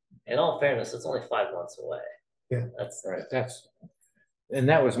 whether. In all fairness, it's only 5 months away. Yeah. That's Right, and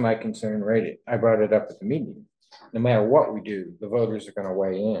that was my concern, right? I brought it up at the meeting. No matter what we do, the voters are gonna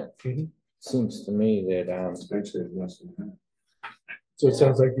weigh in. Seems to me that, So it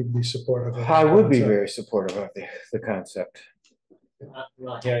sounds like you'd be supportive of. I would be very supportive of the concept. I'm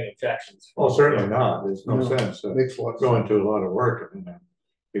not hearing objections. Well, certainly not. There's no sense of Makes a lot of going to a lot of work and then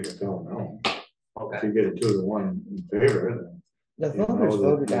people don't know. If you get a 2-to-1 in favor, then. The You know voters that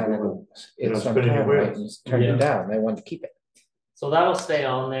voted you're on doing- it you're at not some spinning your time, right, wheels. and turned Yeah. it down, they wanted to keep it. So that'll stay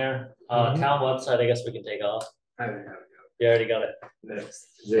on there. Town website, I guess we can take off. I think I would You already got it. Is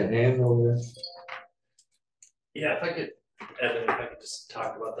there a hand over there? Yeah, if I could, Evan, if I could just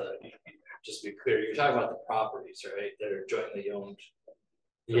talk about just be clear, you're talking about the properties, right, that are jointly owned. for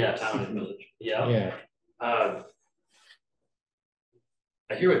the Yes. Town and village. Yeah. Yeah,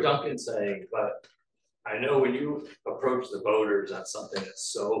 I hear what Duncan's saying, but I know when you approach the voters on something that's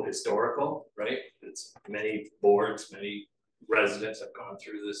so historical, right? It's many boards, many residents have gone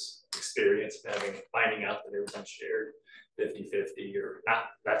through this experience of finding out that everyone's shared 50-50 or not,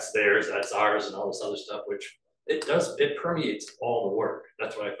 that's theirs, that's ours, and all this other stuff, which it permeates all the work.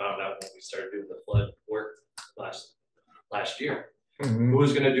 That's what I found out when we started doing the flood work last year.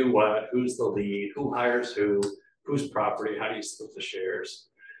 Who's gonna do what, who's the lead, who hires whose property, how do you split the shares?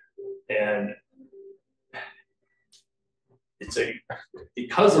 And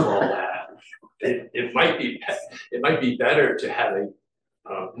because of all that, it might be better to have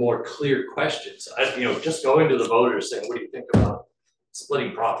a more clear questions. Just going to the voters saying, what do you think about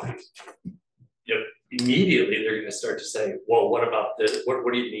splitting properties? Immediately they're going to start to say, well, what about this? What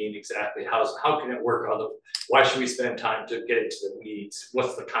do you mean exactly? How can it work? Why should we spend time to get into the weeds?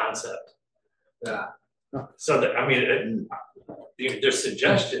 What's the concept? Yeah. So that, there's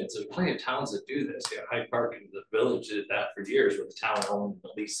suggestions. There's plenty of towns that do this. Hyde Park and the village did that for years, where the town owned the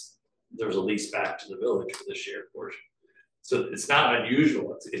lease. There was a lease back to the village for the shared portion. So it's not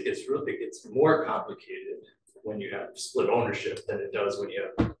unusual. It gets more complicated when you have split ownership than it does when you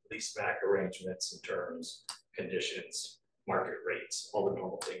have lease back arrangements and terms, conditions, market rates, all the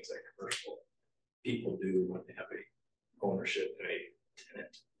normal things that commercial people do when they have a ownership in a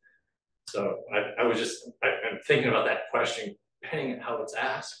tenant. So I'm thinking about that question, depending on how it's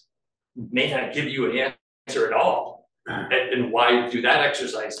asked, may not give you an answer at all. And why do that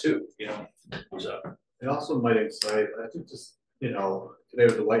exercise too, So It also might excite, I think just, today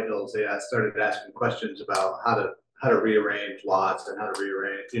with the White Hills, they started asking questions about how to rearrange lots and how to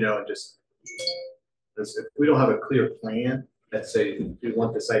rearrange, and just, if we don't have a clear plan that say, do you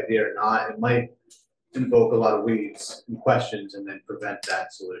want this idea or not, it might invoke a lot of weeds and questions and then prevent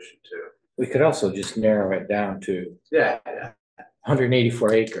that solution too. we could also just narrow it down to Yeah,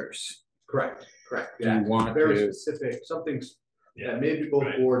 184 acres. correct. Do you want Very to- specific, something that maybe both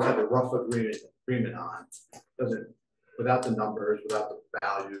boards have a rough agreement on, without the numbers, without the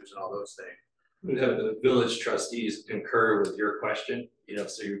values and all those things. we'd have the village trustees concur with your question,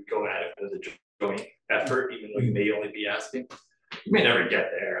 so you're going at it with a joint effort, even though you may only be asking. You may never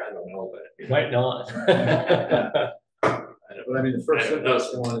get there, I don't know, but You might not. But I mean, the first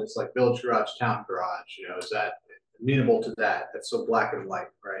simplest one is like village garage, town garage, is that amenable to that? That's so black and white,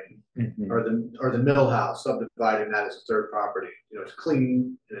 right? Or the mill house, subdividing that as a third property, it's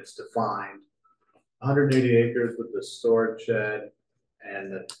clean and it's defined. 180 acres with the storage shed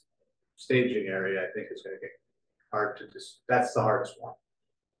and the staging area, I think is gonna get hard to that's the hardest one.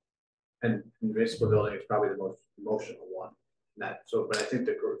 And municipal building is probably the most emotional one. But I think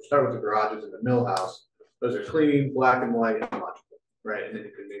start with the garages and the mill house. Those are clean, black and white, and logical, right? And then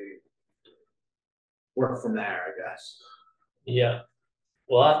you can maybe work from there, I guess. Yeah,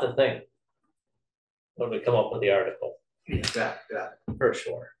 we'll have to think when we come up with the article, Yeah. for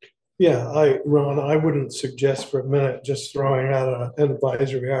sure. Yeah, Ron, I wouldn't suggest for a minute just throwing out an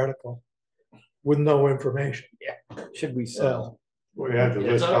advisory article with no information. Should we sell? We have to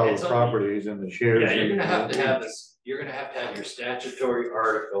list all the properties and the shares. yeah, you're gonna have to have this, you're gonna have to have your statutory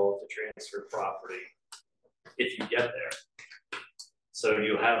article to transfer property if you get there. So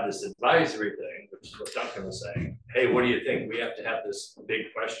you have this advisory thing, which is what Duncan was saying. Hey, what do you think? We have to have this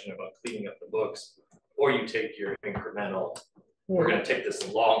big question about cleaning up the books, or you take your incremental. We're going to take this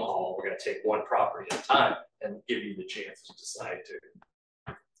long haul. We're going to take one property at a time and give you the chance to decide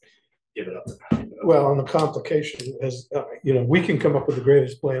to give it up. Well, and the complication is, you know, we can come up with the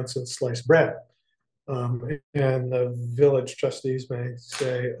greatest plan since sliced bread. And the village trustees may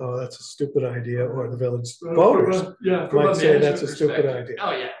say, oh, that's a stupid idea, or the village voters might say that's a stupid idea.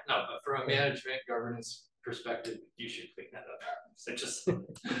 Oh, yeah, no, but from a management governance perspective, you should clean that up. So just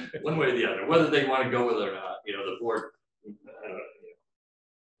one way or the other, whether they want to go with it or not, you know, the board, I don't know, you know,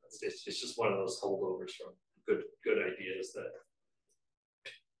 it's just one of those holdovers from good ideas that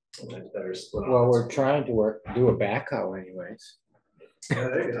sometimes better split. Well, we're trying to do a backhoe anyways.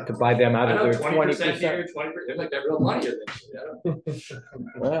 To buy them out of their 20%. Here, 20%, they're like that real money eventually.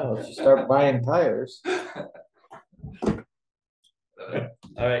 Well, if you start buying tires. All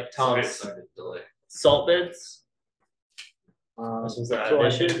right, Tom, Sorry to delay. salt bids. This was that So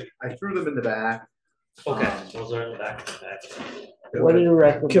issue. I threw them in the back. Okay, those are in the back. What do you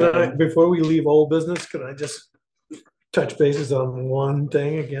recommend? Can I, before we leave old business, can I just touch bases on one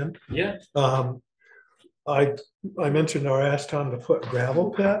thing again? Yeah. I mentioned or asked Tom to put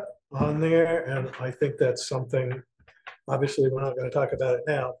gravel pit on there, and I think that's something, obviously, we're not gonna talk about it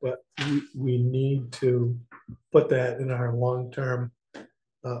now, but we need to put that in our long-term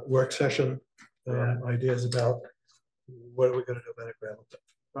work session, ideas about what are we gonna do about a gravel pit?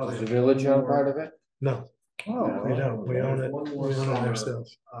 Does the village own part of it? No, Oh, we don't, we own it, One we more own it summer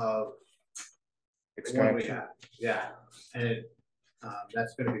ourselves. of the one we Extraction. have, yeah, and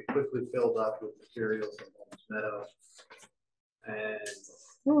that's gonna be quickly filled up with materials from Holmes Meadow. And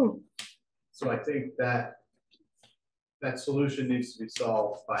so I think that solution needs to be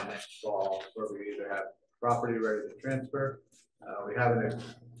solved by next fall, where we either have property ready to transfer, we have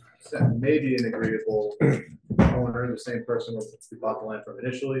maybe an agreeable owner, the same person we bought the land from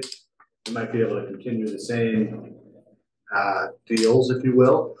initially. We might be able to continue the same deals, if you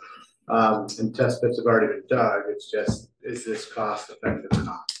will. And test pits have already been dug. It's just, is this cost effective or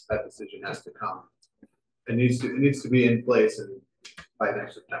not? That decision has to come. It needs to be in place and by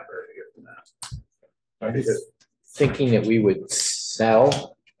next September to get from that. I'm just thinking that we would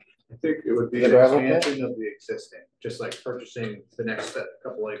sell. I think it would be The an gravel pit? expansion of the existing, just like purchasing the next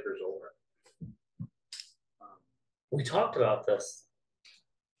couple acres over. We talked about this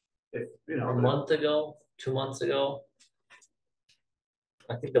If, you a know, month ago, 2 months ago.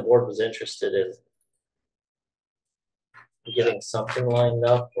 I think the board was interested in getting something lined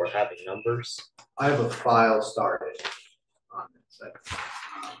up or having numbers. I have a file started on it.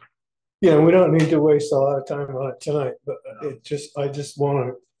 Yeah, we don't need to waste a lot of time on it tonight, but I just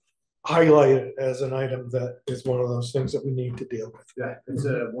wanna highlight it as an item that is one of those things that we need to deal with. Yeah, it's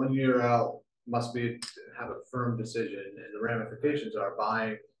a 1 year out, must have a firm decision, and the ramifications are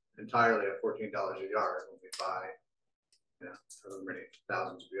buying entirely at $14 a yard when we buy, you know, however many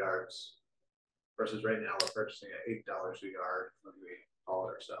thousands of yards. Versus right now, we're purchasing at $8 a yard when we haul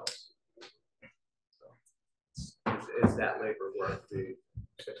it ourselves. So is that labor worth the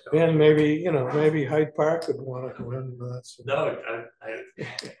 $6? And maybe Hyde Park would wanna go in, but that's. No,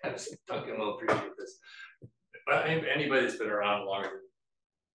 I Duncan will appreciate this. But anybody that's been around longer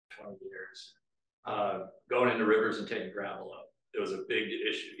than 20 years, going into rivers and taking gravel up, it was a big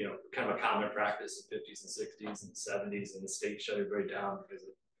issue, you know, kind of a common practice in the 50s and 60s and 70s, and the state shut everybody down because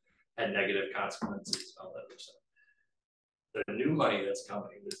it had negative consequences and all that other stuff. The new money that's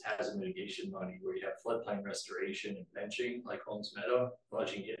coming, this hazard mitigation money, where you have floodplain restoration and benching, like Holmes Meadow,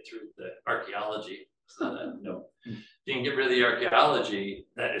 once you can get through the archaeology, so that, you can get rid of the archaeology,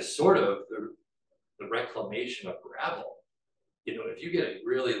 that is sort of the reclamation of gravel. You know, if you get a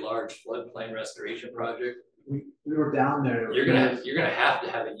really large floodplain restoration project, We were down there. you're gonna have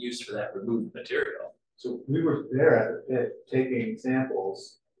to have a use for that removed material. So we were there at the pit taking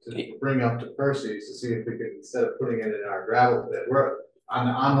samples to bring up to Percy's to see if we could, instead of putting it in our gravel pit, we're on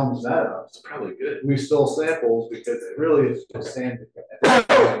Holmes Meadow. It's probably good. We stole samples because it really is just sand at that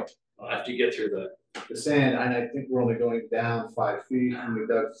point. After you get through The sand, and I think we're only going down 5 feet and we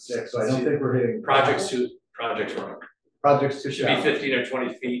dug 6, so I don't think we're hitting. projects wrong. Projects It should be 15 or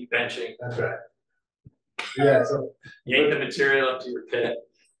 20 feet benching. That's right. Yeah, so. Yank the material up to your pit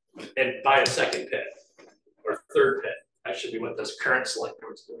and buy a second pit or third pit. That should be what this current select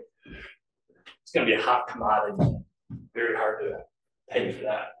board's doing. It's gonna be a hot commodity. Very hard to pay for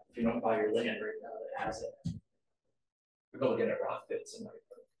that if you don't buy your land right now that has it. We're looking at rock pits and like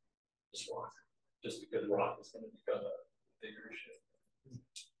just rock, just because rock is gonna become a bigger issue.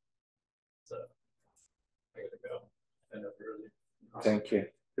 So I gotta go. End up early. Thank you.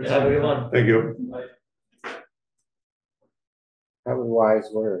 Have a good one. Thank you. Probably wise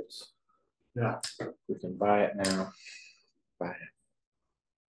words. Yeah. We can buy it now. Buy it.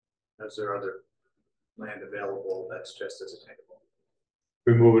 Is there other land available that's just as attainable?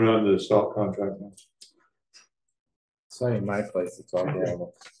 We're moving on to the salt contract now. It's not in my place, it's all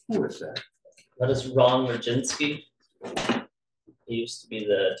available. Who is that? That is Ron Roginski. He used to be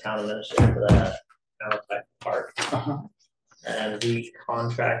the town administrator for that Halifax Park. And we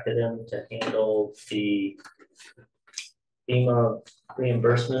contracted him to handle the FEMA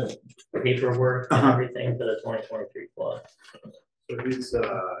reimbursement paperwork and everything for the 2023 flood. So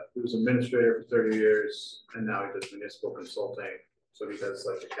he was administrator for 30 years and now he does municipal consulting. So he does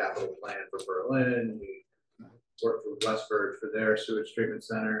like the capital plan for Berlin. He worked for Westford for their sewage treatment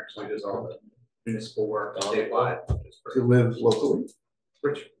center. So he does all the municipal work statewide. He lives locally?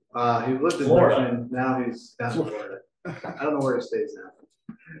 Rich, he lived in Florida. Richmond, now he's down in Florida. I don't know where he stays now.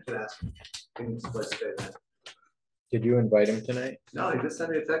 I should ask him. He needs a place to stay then. Did you invite him tonight? No, he just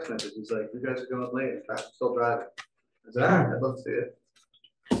sent me a text message. He's like, you guys are going late. In fact, I'm still driving. I said, all right, I'd love to see it.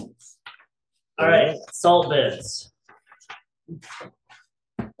 All right, salt bids.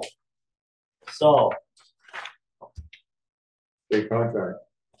 So, Big contract.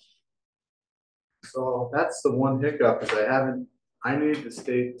 So that's the one hiccup is I need the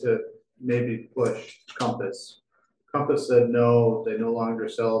state to maybe push Compass. Compass said no, they no longer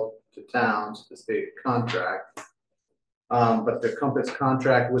sell to towns, the state contract. But the Compass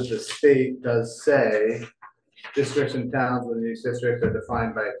contract with the state does say districts and towns within these districts are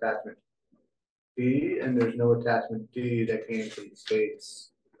defined by attachment D, and there's no attachment D that came from the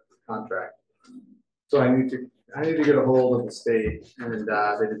state's contract. So I need to get a hold of the state, and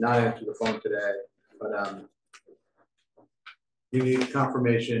they did not answer the phone today, but you need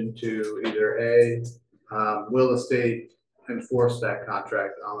confirmation to either A, will the state enforce that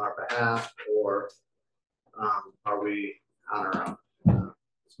contract on our behalf, or are we on our own?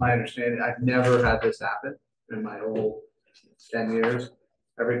 It's my understanding, I've never had this happen in my whole 10 years.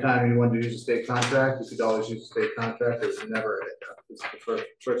 Every time you wanted to use a state contract, you could always use a state contract. It was never a hiccup. It's the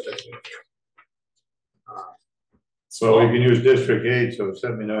first I've seen it. So we can use District 8, so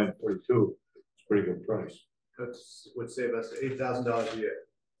 79.42, it's a pretty good price. That would save us $8,000 a year.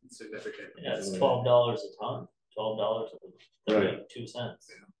 It's significant. yeah, it's $12 a ton, $12.32.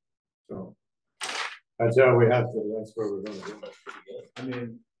 So that's how we have to, that's where we're gonna go. I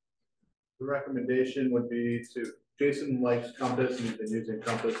mean, the recommendation would be Jason likes Compass and he's been using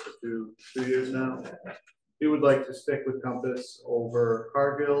Compass for two years now. He would like to stick with Compass over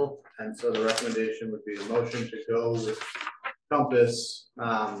Cargill, and so the recommendation would be a motion to go with Compass,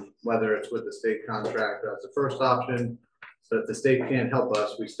 whether it's with the state contract as the first option. So if the state can't help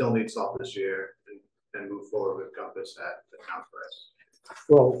us, we still need salt this year and move forward with Compass at the town price.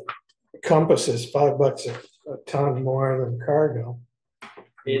 Well, Compass is $5 a ton more than Cargill.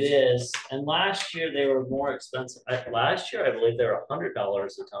 It is, and last year they were more expensive. Last year, I believe they were $100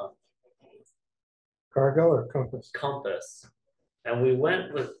 a ton. Cargill or Compass? Compass, and we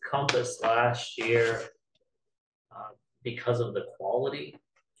went with Compass last year because of the quality. I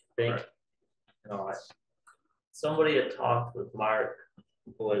think, you know, somebody had talked with Mark,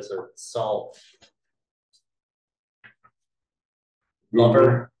 who was a salt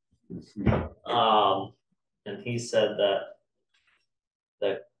lover, and he said that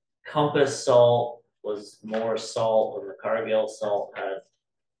the Compass salt was more salt, and the Cargill salt had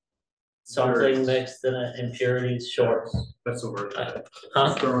something mixed in it, impurities, shorts. That's the word. Huh?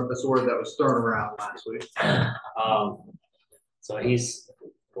 That's the word that was thrown around last week. So he's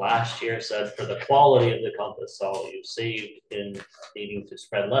last year said for the quality of the Compass salt, you saved in needing to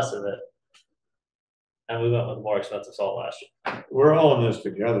spread less of it. And we went with more expensive salt last year. We're all in this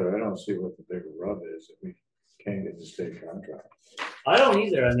together. I don't see what the bigger rub is if we can't get the state contract. I don't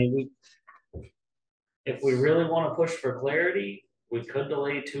either. I mean, if we really want to push for clarity, we could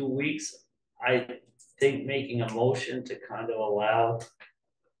delay 2 weeks. I think making a motion to kind of allow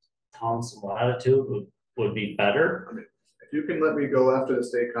Tom some latitude would be better. I mean, if you can let me go after the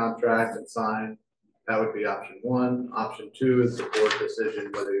state contract and sign, that would be option one. Option two is the board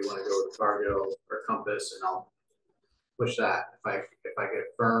decision whether you want to go with Cargill or Compass, and I'll push that if I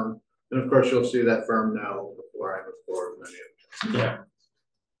get firm. And of course, you'll see that firm no before I move forward with any of it. Yeah.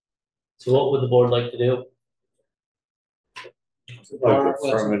 So what would the board like to do? Like to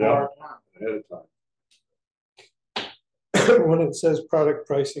firm it up ahead of time. When it says product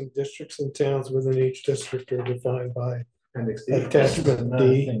pricing, districts and towns within each district are defined by appendix D. Attachment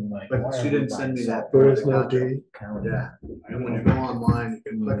D. But she didn't send me that. There is no D. Yeah, and when you go online,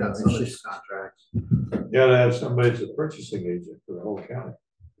 you can click on some of these contracts. You gotta have somebody as a purchasing agent for the whole county.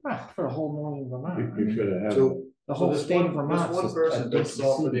 For the whole northern Vermont. You should have. So, The whole this state one- of Vermont. This one person does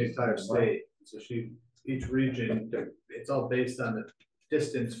salt for the entire state, so each region, it's all based on the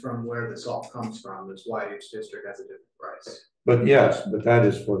distance from where the salt comes from, that's why each district has a different price. But yes, but that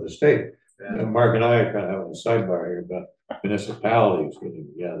is for the state. Yeah. And Mark and I are kind of having a sidebar here about municipalities getting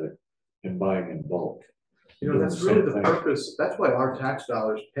together and buying in bulk. You know, that's really the purpose, that's why our tax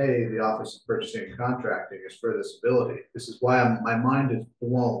dollars pay the Office of Purchasing and Contracting is for this ability. This is why my mind is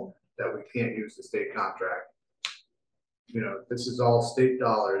blown that we can't use the state contract. You know, this is all state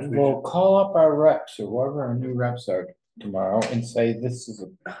dollars. We We'll call up our reps or whoever our new reps are tomorrow and say, this is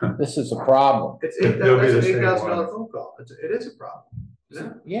a problem. It's They'll be the that's an same $8,000 one. phone call. It is a problem.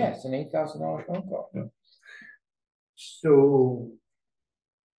 Yeah. Yeah, it's an $8,000 phone call. so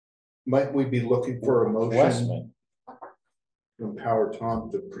might we be looking for a motion Westman. to empower Tom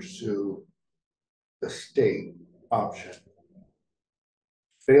to pursue the state option?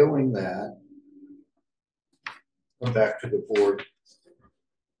 Failing that, come back to the board.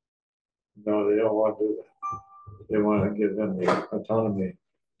 No, they don't want to do that. They want to give them the autonomy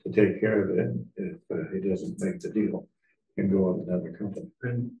to take care of it if he doesn't make the deal and go with another company.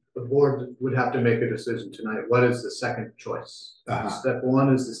 And the board would have to make a decision tonight. What is the second choice? Step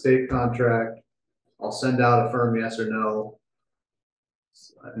one is the state contract. I'll send out a firm yes or no.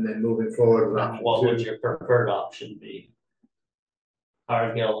 And then moving forward. with option What would two. your preferred option be?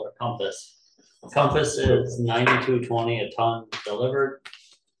 Cargill or Compass? Compass is 92.20 a ton delivered.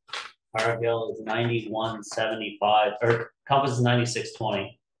 Cargill is 91.75, or Compass is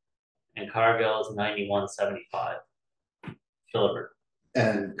 96.20. And Cargill is 91.75 delivered.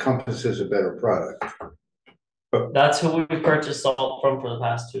 And Compass is a better product. That's who we purchased salt from for the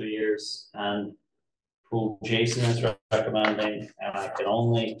past 2 years and who Jason is recommending, and I can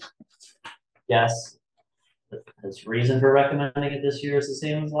only guess that his reason for recommending it this year is the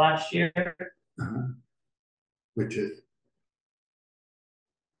same as last year, Which is,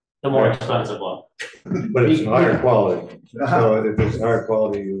 the more expensive one. But it's higher quality. So if it's higher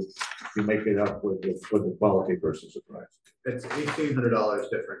quality, you make it up with the quality versus the price. It's $1,800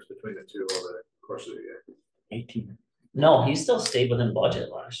 difference between the two over the course of the year. 18. No, he still stayed within budget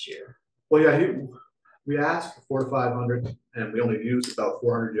last year. Well, yeah, we asked for 400 to 500 and we only used about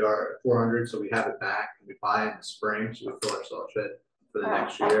 400, so we have it back and we buy in the spring, so we fill ourselves in for the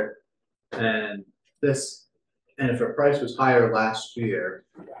next year. And if our price was higher last year,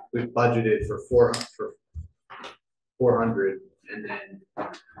 we budgeted for 400 and then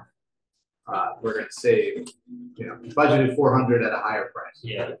we're gonna save, budgeted 400 at a higher price.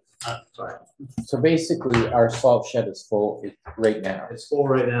 Yeah. Sorry, So basically, our salt shed is full right now. it's full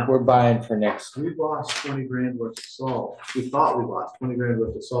right now. We're buying for next. We lost 20 grand worth of salt. We thought we lost 20 grand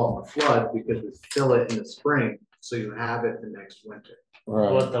worth of salt in the flood because we fill it in the spring, so you have it the next winter. But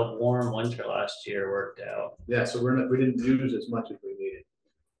Right. the warm winter last year worked out. Yeah, so we didn't use as much as we needed.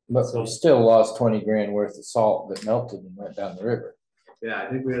 But we still lost 20 grand worth of salt that melted and went down the river. Yeah, I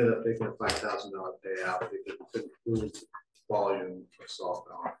think we ended up taking a $5,000 payout because we couldn't prove volume of salt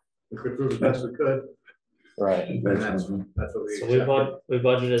gone. We could prove the best we could, Right. and that's what we So we accepted.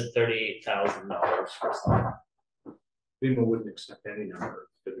 budgeted $38,000 for salt. FEMA wouldn't accept any number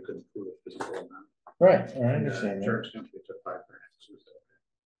because we couldn't prove a physical amount. Right, I And the understand that. insurance company took $5 grand. So it's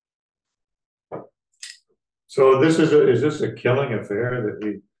okay. So is this a killing affair that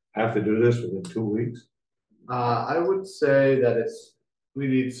we have to do this within 2 weeks? I would say that we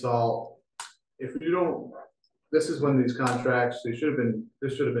need salt. If you don't, this is when these contracts, this should have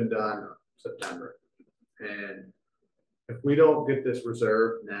been done September. And if we don't get this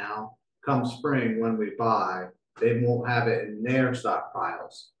reserved now, come spring when we buy, they won't have it in their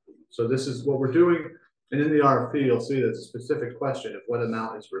stockpiles. So this is what we're doing. And in the RFP, you'll see there's a specific question of what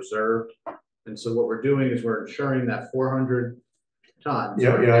amount is reserved. And so what we're doing is we're ensuring that 400 tons.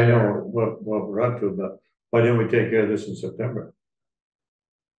 Yeah, I know what we're up to, but why didn't we take care of this in September?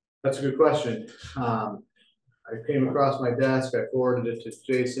 That's a good question. I came across my desk, I forwarded it to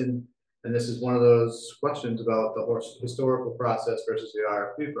Jason, and this is one of those questions about the historical process versus the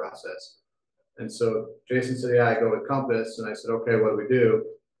RFP process. And so Jason said, yeah, I go with Compass, and I said, okay, what do we do?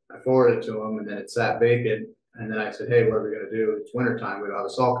 I forwarded it to him, and then it sat vacant, and then I said, hey, what are we gonna do? It's wintertime, we don't have a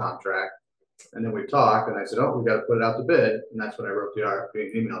salt contract. And then we talked, and I said, oh, we gotta put it out to bid, and that's when I wrote the RFP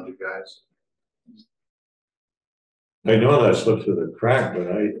and emailed you guys. I know that slipped through the crack, but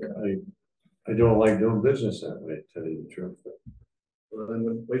I don't like doing business that way, to tell you the truth. Well, then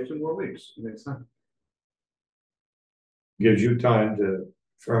we'll wait 2 more weeks, it makes sense. gives you time to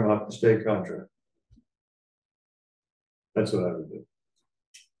firm up the state contract. That's what I would do.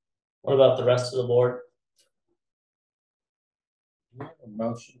 What about the rest of the board?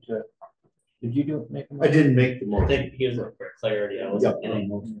 Motion to, did you make a I motion? didn't make the I motion. think he was looking for clarity. I wasn't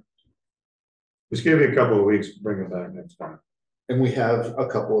getting. Just give you a couple of weeks to bring it back next time. And we have a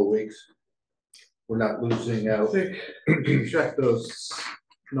couple of weeks. We're not losing I out. think if you check those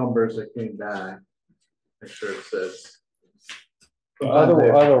numbers that came back, make sure it says.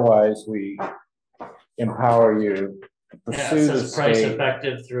 Otherwise, we empower you to Yeah, pursue it the says price state.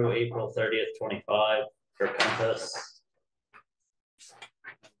 effective through April 30th, 25 for Compass.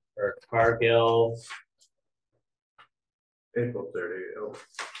 For Cargill, April 30.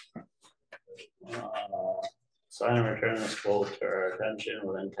 sign and return this quote to our attention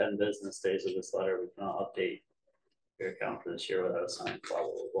within 10 business days of this letter. We cannot update your account for this year without a sign, blah,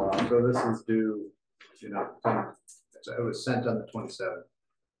 blah, blah. So this is due, so it was sent on the 27th.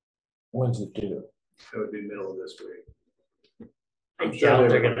 When's it due? It would be middle of this week. I I'm sure doubt they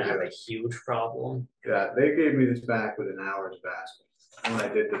they're would gonna have do a it. huge problem. Yeah, they gave me this back within hours of asking. And when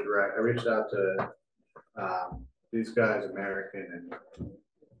I did the direct, I reached out to these guys,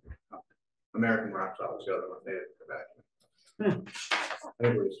 American Rock Salt was the other one. They didn't come back. I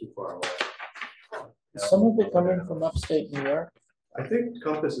think it was too far away. Is some of it coming from upstate New York? I think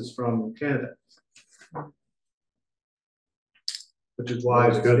Compass is from Canada. Which is why,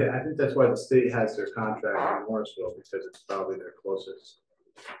 That's good. I think that's why the state has their contract in Morrisville, because it's probably their closest.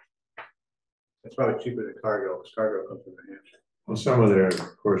 It's probably cheaper than Cargill, because Cargill comes from New Hampshire. Well, some of their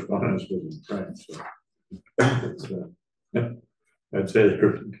correspondence was in French, so. I'd say they're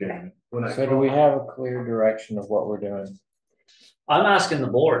from Canada. So do we have a clear direction of what we're doing? I'm asking the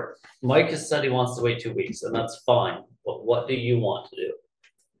board. Mike has said he wants to wait 2 weeks, and that's fine. But what do you want to do?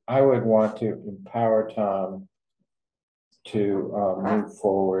 I would want to empower Tom to move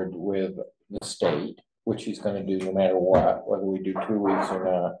forward with the state, which he's gonna do no matter what, whether we do 2 weeks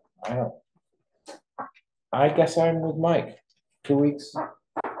or not. I guess I'm with Mike. 2 weeks.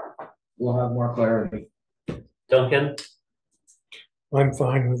 We'll have more clarity. Duncan? I'm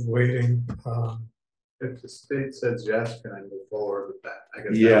fine with waiting. If the state says yes, can I move forward with that? I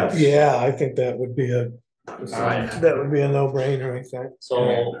guess. Yes. Yeah, I think that would be a Alright. no-brainer, I think.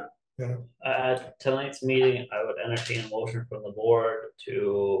 So Yeah. at tonight's meeting, I would entertain a motion from the board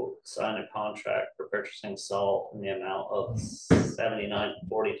to sign a contract for purchasing salt in the amount of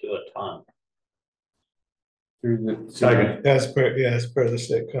 $79.42 a ton. Through the Second. As per the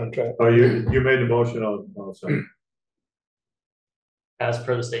state contract. Oh, you made the motion on second. As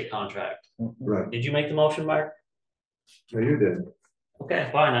per the state contract. Right. Did you make the motion, Mark? No, you did. Okay,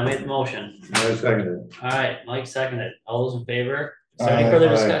 fine, I made the motion. I seconded. All right, Mike seconded. All those in favor? Is there any further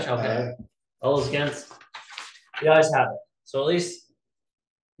Aye. discussion? Okay. All those against? The ayes have it. So at least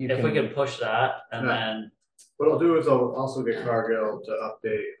if we can push that and Yeah. then, What I'll do is I'll also get Cargill to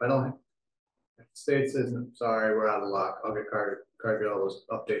update. If the state says, sorry, we're out of luck, I'll get Cargill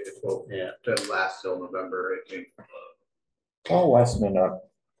to update the quote yeah. to last till November 18th. Call Westman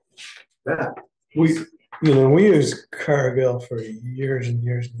up. Yeah. We use Cargill for years and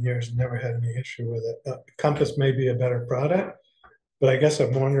years and years and never had any issue with it. Compass may be a better product, but I guess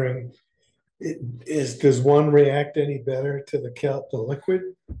I'm wondering, does one react any better to the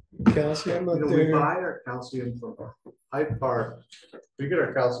liquid calcium? that We they're- buy our calcium from Hyde Park. We get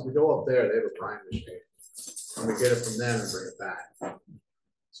our calcium, we go up there, they have a brine machine. And we get it from them and bring it back.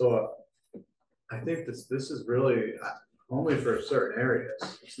 So I think this is really only for certain areas.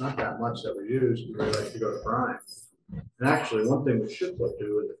 It's not that much that we use. We really like to go to brine. And actually, one thing we should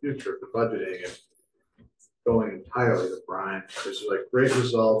do in the future for budgeting is going entirely to brine. There's like great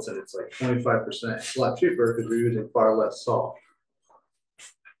results and it's like 25%. It's a lot cheaper because we're using far less salt.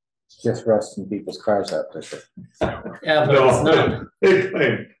 Just rusting people's cars out there. Yeah, but it's not. They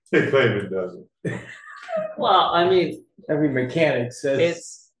claim it doesn't. Well, I mean, Every mechanic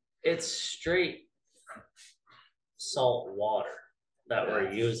says. it's straight salt water that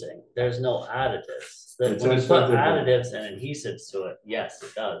we're using. There's no additives. When It's you put acceptable. additives and adhesives to it, yes,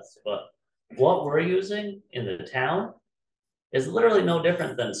 it does. But what we're using in the town is literally no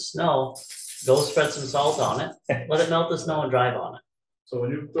different than snow. Go spread some salt on it, let it melt the snow and drive on it. So when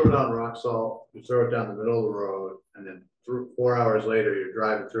you throw down rock salt, you throw it down the middle of the road, and then 4 hours later, you're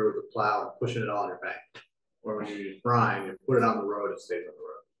driving through with a plow and pushing it all on your bank. Or when you use brine, you put it on the road, it stays on the road.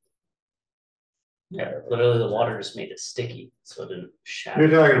 Yeah, literally the water just made it sticky, so it didn't shatter.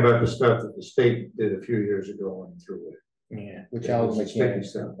 You're talking about the stuff that the state did a few years ago and threw it. Yeah, which all the It's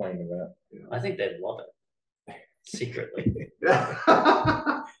mechanics sticky complain about. I think they'd love it secretly.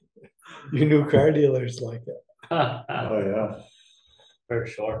 Your new car dealers like it. yeah. For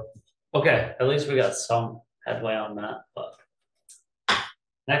sure. Okay, at least we got some headway on that, but.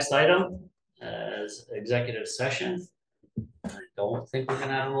 Next item is executive session. I don't think we're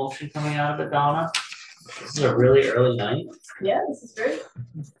gonna have a motion coming out of it, Donna. This is a really early night. Yeah, this is great.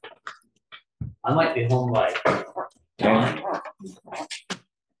 I might be home by 9.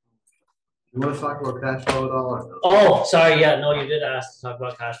 You wanna talk about cash flow at all? Or no? Oh, sorry, yeah, no, you did ask to talk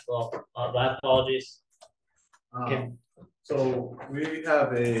about cash flow. My apologies. Okay. So we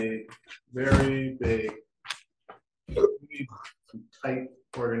have a very big, we need some tight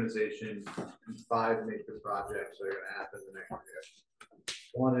organization and 5 major projects that are gonna happen the next year.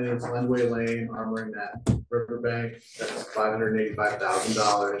 One is Lenway Lane, armoring that riverbank, that's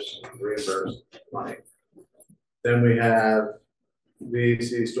 $585,000 reimbursed money. Then we have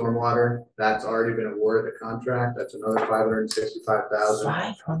VC Stormwater, that's already been awarded the contract, that's another $565,000.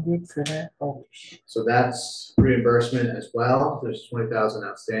 500 for that? Oh, So that's reimbursement as well. There's 20,000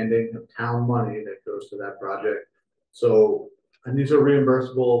 outstanding of town money that goes to that project. So, and these are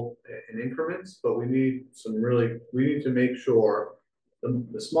reimbursable in increments, but we need to make sure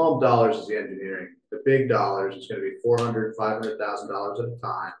the small dollars is the engineering. The big dollars is gonna be $400,000, $500,000 at a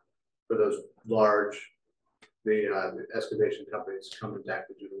time for those large, the excavation companies coming back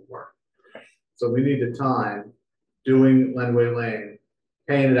to do the work. So we need the time doing Lenway Lane,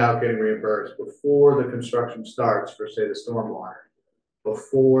 paying it out, getting reimbursed before the construction starts for, say, the stormwater,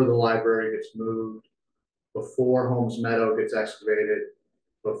 before the library gets moved, before Holmes Meadow gets excavated,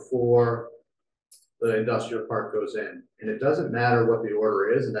 before the industrial park goes in. And it doesn't matter what the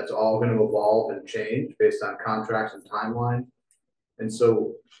order is, and that's all going to evolve and change based on contracts and timeline. And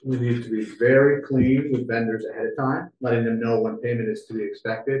so we need to be very clean with vendors ahead of time, letting them know when payment is to be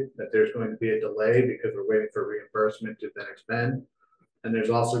expected, that there's going to be a delay because we're waiting for reimbursement to then expend. And there's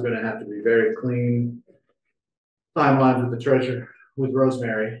also going to have to be very clean timelines with the treasurer, with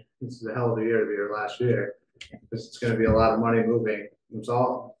Rosemary. This is a hell of a year to be here last year. This is going to be a lot of money moving. It's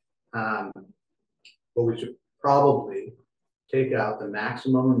all, but we should probably take out the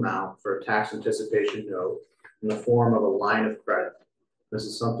maximum amount for a tax anticipation note in the form of a line of credit. This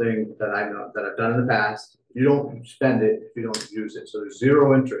is something that I know that I've done in the past. You don't spend it if you don't use it. So there's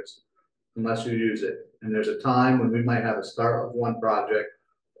 0 interest unless you use it. And there's a time when we might have a start of one project,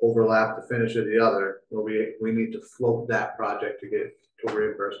 overlap the finish of the other, where we need to float that project to get to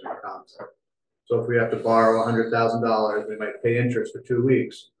reimbursement concept. So if we have to borrow $100,000, we might pay interest for 2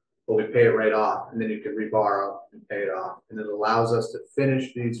 weeks, but we pay it right off, and then you can reborrow and pay it off. And it allows us to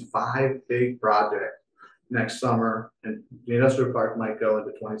finish these 5 big projects next summer, and the industrial park might go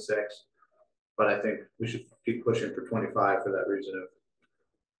into 26, but I think we should keep pushing for 25 for that reason.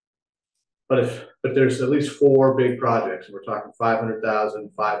 But there's at least 4 big projects, and we're talking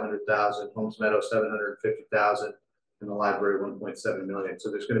 500,000, 500,000, Holmes Meadow 750,000, and the library 1.7 million. So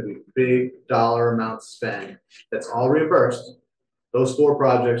there's going to be big dollar amounts spent. That's all reimbursed. Those 4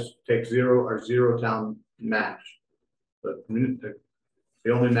 projects take 0 town match, but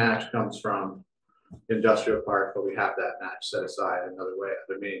the only match comes from industrial park, but we have that match set aside another way,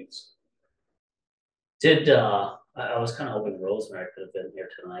 other means. I was kind of hoping Rosemary could have been here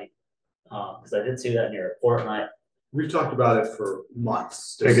tonight, because I did see that in your report, and We've talked about it for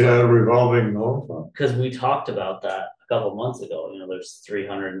months. Take it out of revolving loan fund. because we talked about that a couple months ago. You know, there's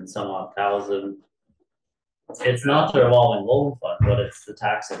 300 and some odd thousand. It's not the revolving loan fund, but it's the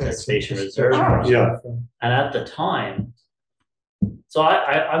tax anticipation reserve. Yeah. And at the time, so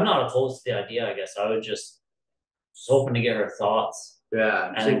I'm not opposed to the idea. I guess I would just hoping to get her thoughts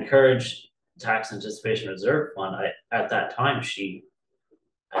Yeah. and encourage tax anticipation reserve fund. At that time she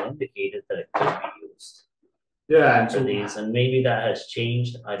had indicated that it could be used Yeah, and for so these, and maybe that has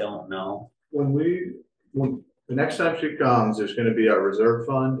changed. I don't know. when the next time she comes, there's going to be our reserve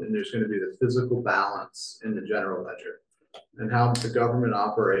fund, and there's going to be the physical balance in the general ledger. And how the government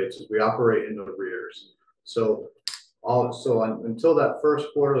operates is we operate in arrears. So until that first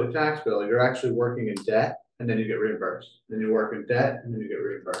quarterly tax bill, you're actually working in debt, and then you get reimbursed. Then you work in debt, and then you get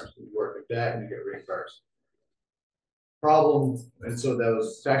reimbursed. You work in debt, and you get reimbursed. Problem, and so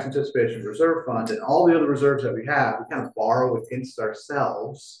those tax anticipation reserve fund and all the other reserves that we have, we kind of borrow against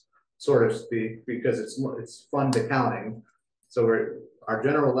ourselves, sort of speak, because it's fund accounting. So our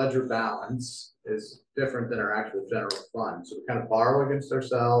general ledger balance is different than our actual general fund. So we kind of borrow against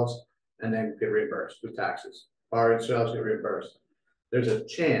ourselves and then get reimbursed with taxes. Borrow against ourselves, get reimbursed. There's a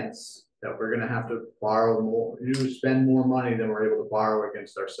chance that we're going to have to borrow more, spend more money than we're able to borrow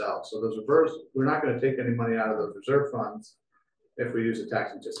against ourselves. So those reserves, we're not going to take any money out of those reserve funds if we use a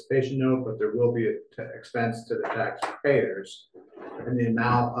tax anticipation note, but there will be an expense to the taxpayers and the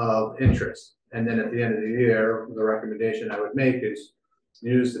amount of interest. And then at the end of the year, the recommendation I would make is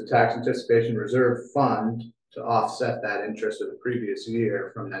use the tax anticipation reserve fund to offset that interest of the previous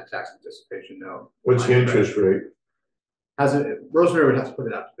year from that tax anticipation note. What's the interest rate? Rosemary would have to put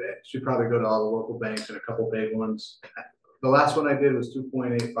it out to bid. She'd probably go to all the local banks and a couple big ones. The last one I did was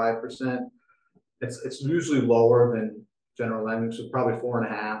 2.85%. It's usually lower than general lending, so probably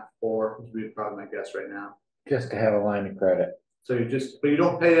 4.5, 4 would be probably my guess right now. Just to have a line of credit. So but you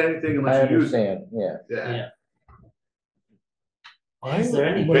don't pay anything I unless you use it. understand, yeah. Yeah. Is there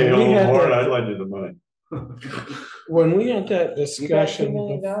any? When Pay a we little had more, that- I'd lend you the money. When we had that $2 discussion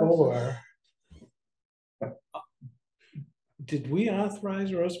million? before, did we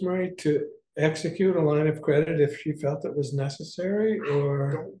authorize Rosemary to execute a line of credit if she felt it was necessary, I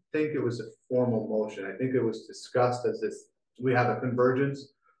or? don't think it was a formal motion. I think it was discussed as this, we have a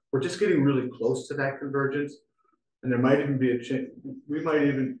convergence. We're just getting really close to that convergence. And there might even be a change. We might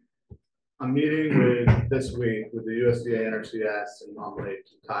even, I'm meeting with this week with the USDA, NRCS and Monday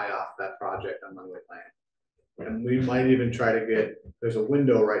to tie off that project on Monday Lane. And we might even try to get, there's a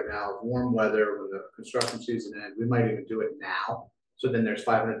window right now of warm weather when the construction season ends. We might even do it now. So then there's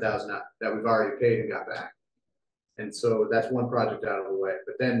 500,000 that we've already paid and got back. And so that's one project out of the way.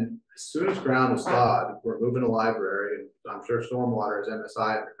 But then as soon as ground is thawed, we're moving a library, and I'm sure stormwater is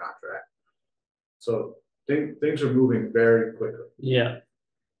MSI under contract. So things are moving very quickly. Yeah,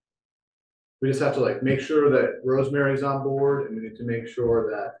 We just have to make sure that Rosemary's on board, and we need to make sure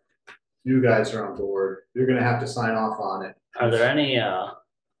that you guys are on board. You're gonna have to sign off on it. are there any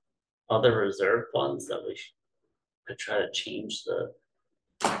other reserve funds that we could try to change the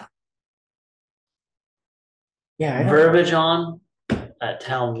Yeah, I don't, verbiage on at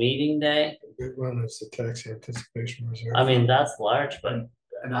town meeting day? The big one is the tax anticipation reserve. I mean, that's large, but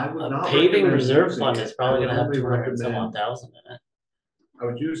And I would a not paving recommend reserve using fund it. is probably I would gonna have only 200 some recommend- odd thousand in it. I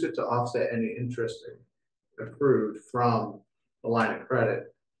would use it to offset any interest accrued from the line of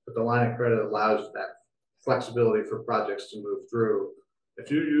credit, but the line of credit allows that flexibility for projects to move through. If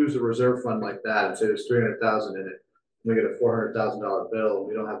you use a reserve fund like that and say there's 300,000 in it, we get a $400,000 bill, and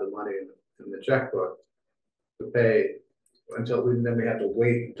we don't have the money in the checkbook to pay then we have to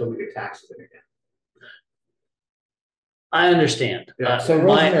wait until we get taxes in again. I understand. Yeah, so My,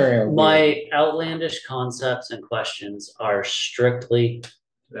 Rosemary will my outlandish concepts and questions are strictly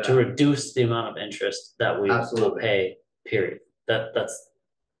to Yeah. reduce the amount of interest that we will Absolutely. pay, period. That's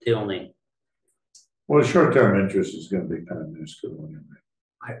the only, Well, short-term interest is gonna be kind of minuscule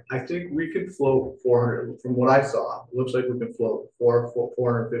anyway. I think we could float 400, from what I saw, it looks like we can float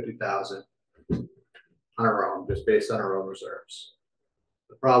 450,000 on our own, just based on our own reserves.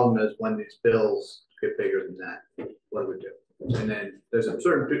 The problem is when these bills get bigger than that, what do we do? And then there's a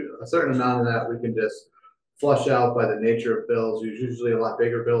certain amount of that we can just flush out by the nature of bills. There's usually a lot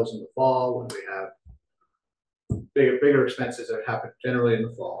bigger bills in the fall when we have bigger expenses that happen generally in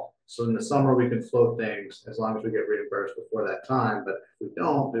the fall. So in the summer, we can float things as long as we get reimbursed before that time, but if we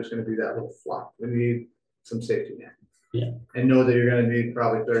don't, there's gonna be that little flop. We need some safety net. Yeah. And know that you're gonna need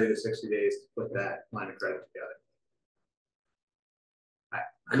probably 30 to 60 days to put that line of credit together.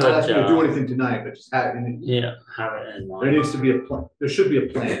 I'm not asking you to do anything tonight, but just have it. yeah, have it in There mind. needs to be a plan, there should be a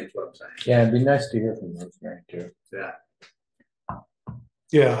plan, is what I'm saying. Yeah, it'd be nice to hear from Rosemary too. Yeah,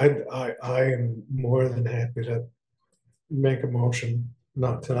 Yeah, I am more than happy to make a motion,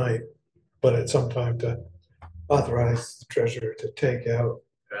 not tonight, but at some time to authorize the treasurer to take out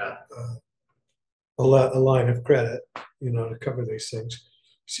yeah, a line of credit, to cover these things.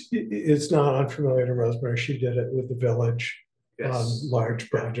 It's not unfamiliar to Rosemary. She did it with the village on yes. large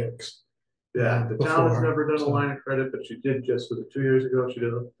projects. Yeah, the town has before, never done a so. line of credit, but she did just, was it 2 years ago, she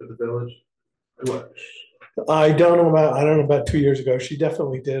did it for the village? What? I don't know about 2 years ago. She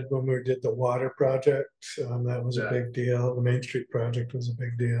definitely did when we did the water project. That was a Yeah. big deal. The Main Street project was a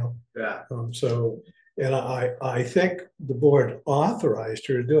big deal. Yeah, And I think the board authorized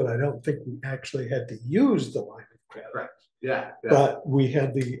her to do it. I don't think we actually had to use the line of credit, correct, yeah, yeah, but we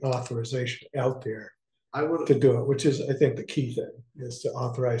had the authorization out there I would, to do it, which is, I think, the key thing is to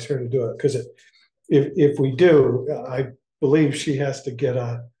authorize her to do it. Because if we do, I believe she has to get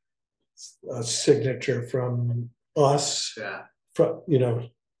a signature from us, yeah,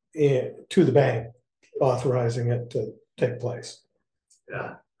 to the bank authorizing it to take place.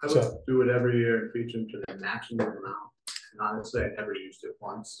 yeah. I would So- do it every year and feature them to the maximum amount. And honestly, I never used it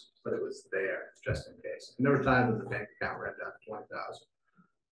once, but it was there just in case. And there were times when the bank account ran down to 20,000.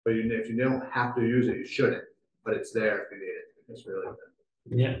 But if you don't have to use it, you shouldn't, but it's there if you need it. It's really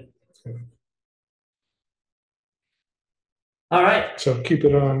good. Yeah. All right, So keep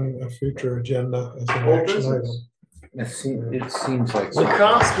it on a future agenda as an Old action item. business. It seems like. We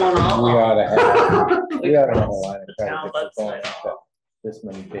crossed one We off. ought to have, we ought to have a crossed line of the credit town if we're going website to off. this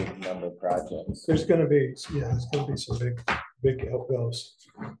many big number of projects. There's gonna be, there's gonna be some big outgoes.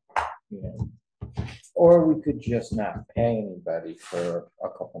 Yeah. Or we could just not pay anybody for a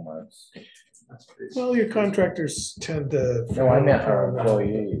couple months. Well, your contractors tend to. No, I meant our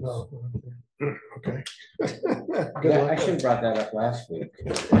employees. Oh, okay. Yeah, I should have brought that up last week.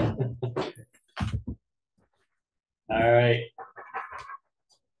 All right.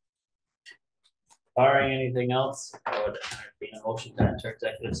 Barring anything else, I would entertain a motion to enter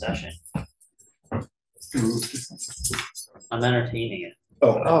executive session. I'm entertaining it.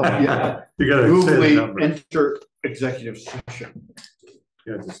 Oh, yeah. You gotta Move say the we number. enter executive session.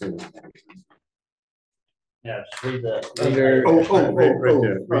 You have to say the number. Yeah, just read the. Under- Right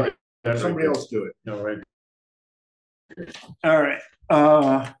there. Right. Right Somebody there. else do it. No, right. All right,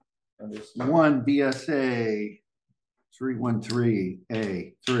 one BSA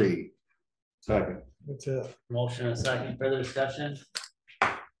 313A3. Second. That's it. Motion and a second, further discussion.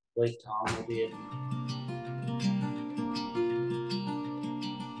 Blake Tom will be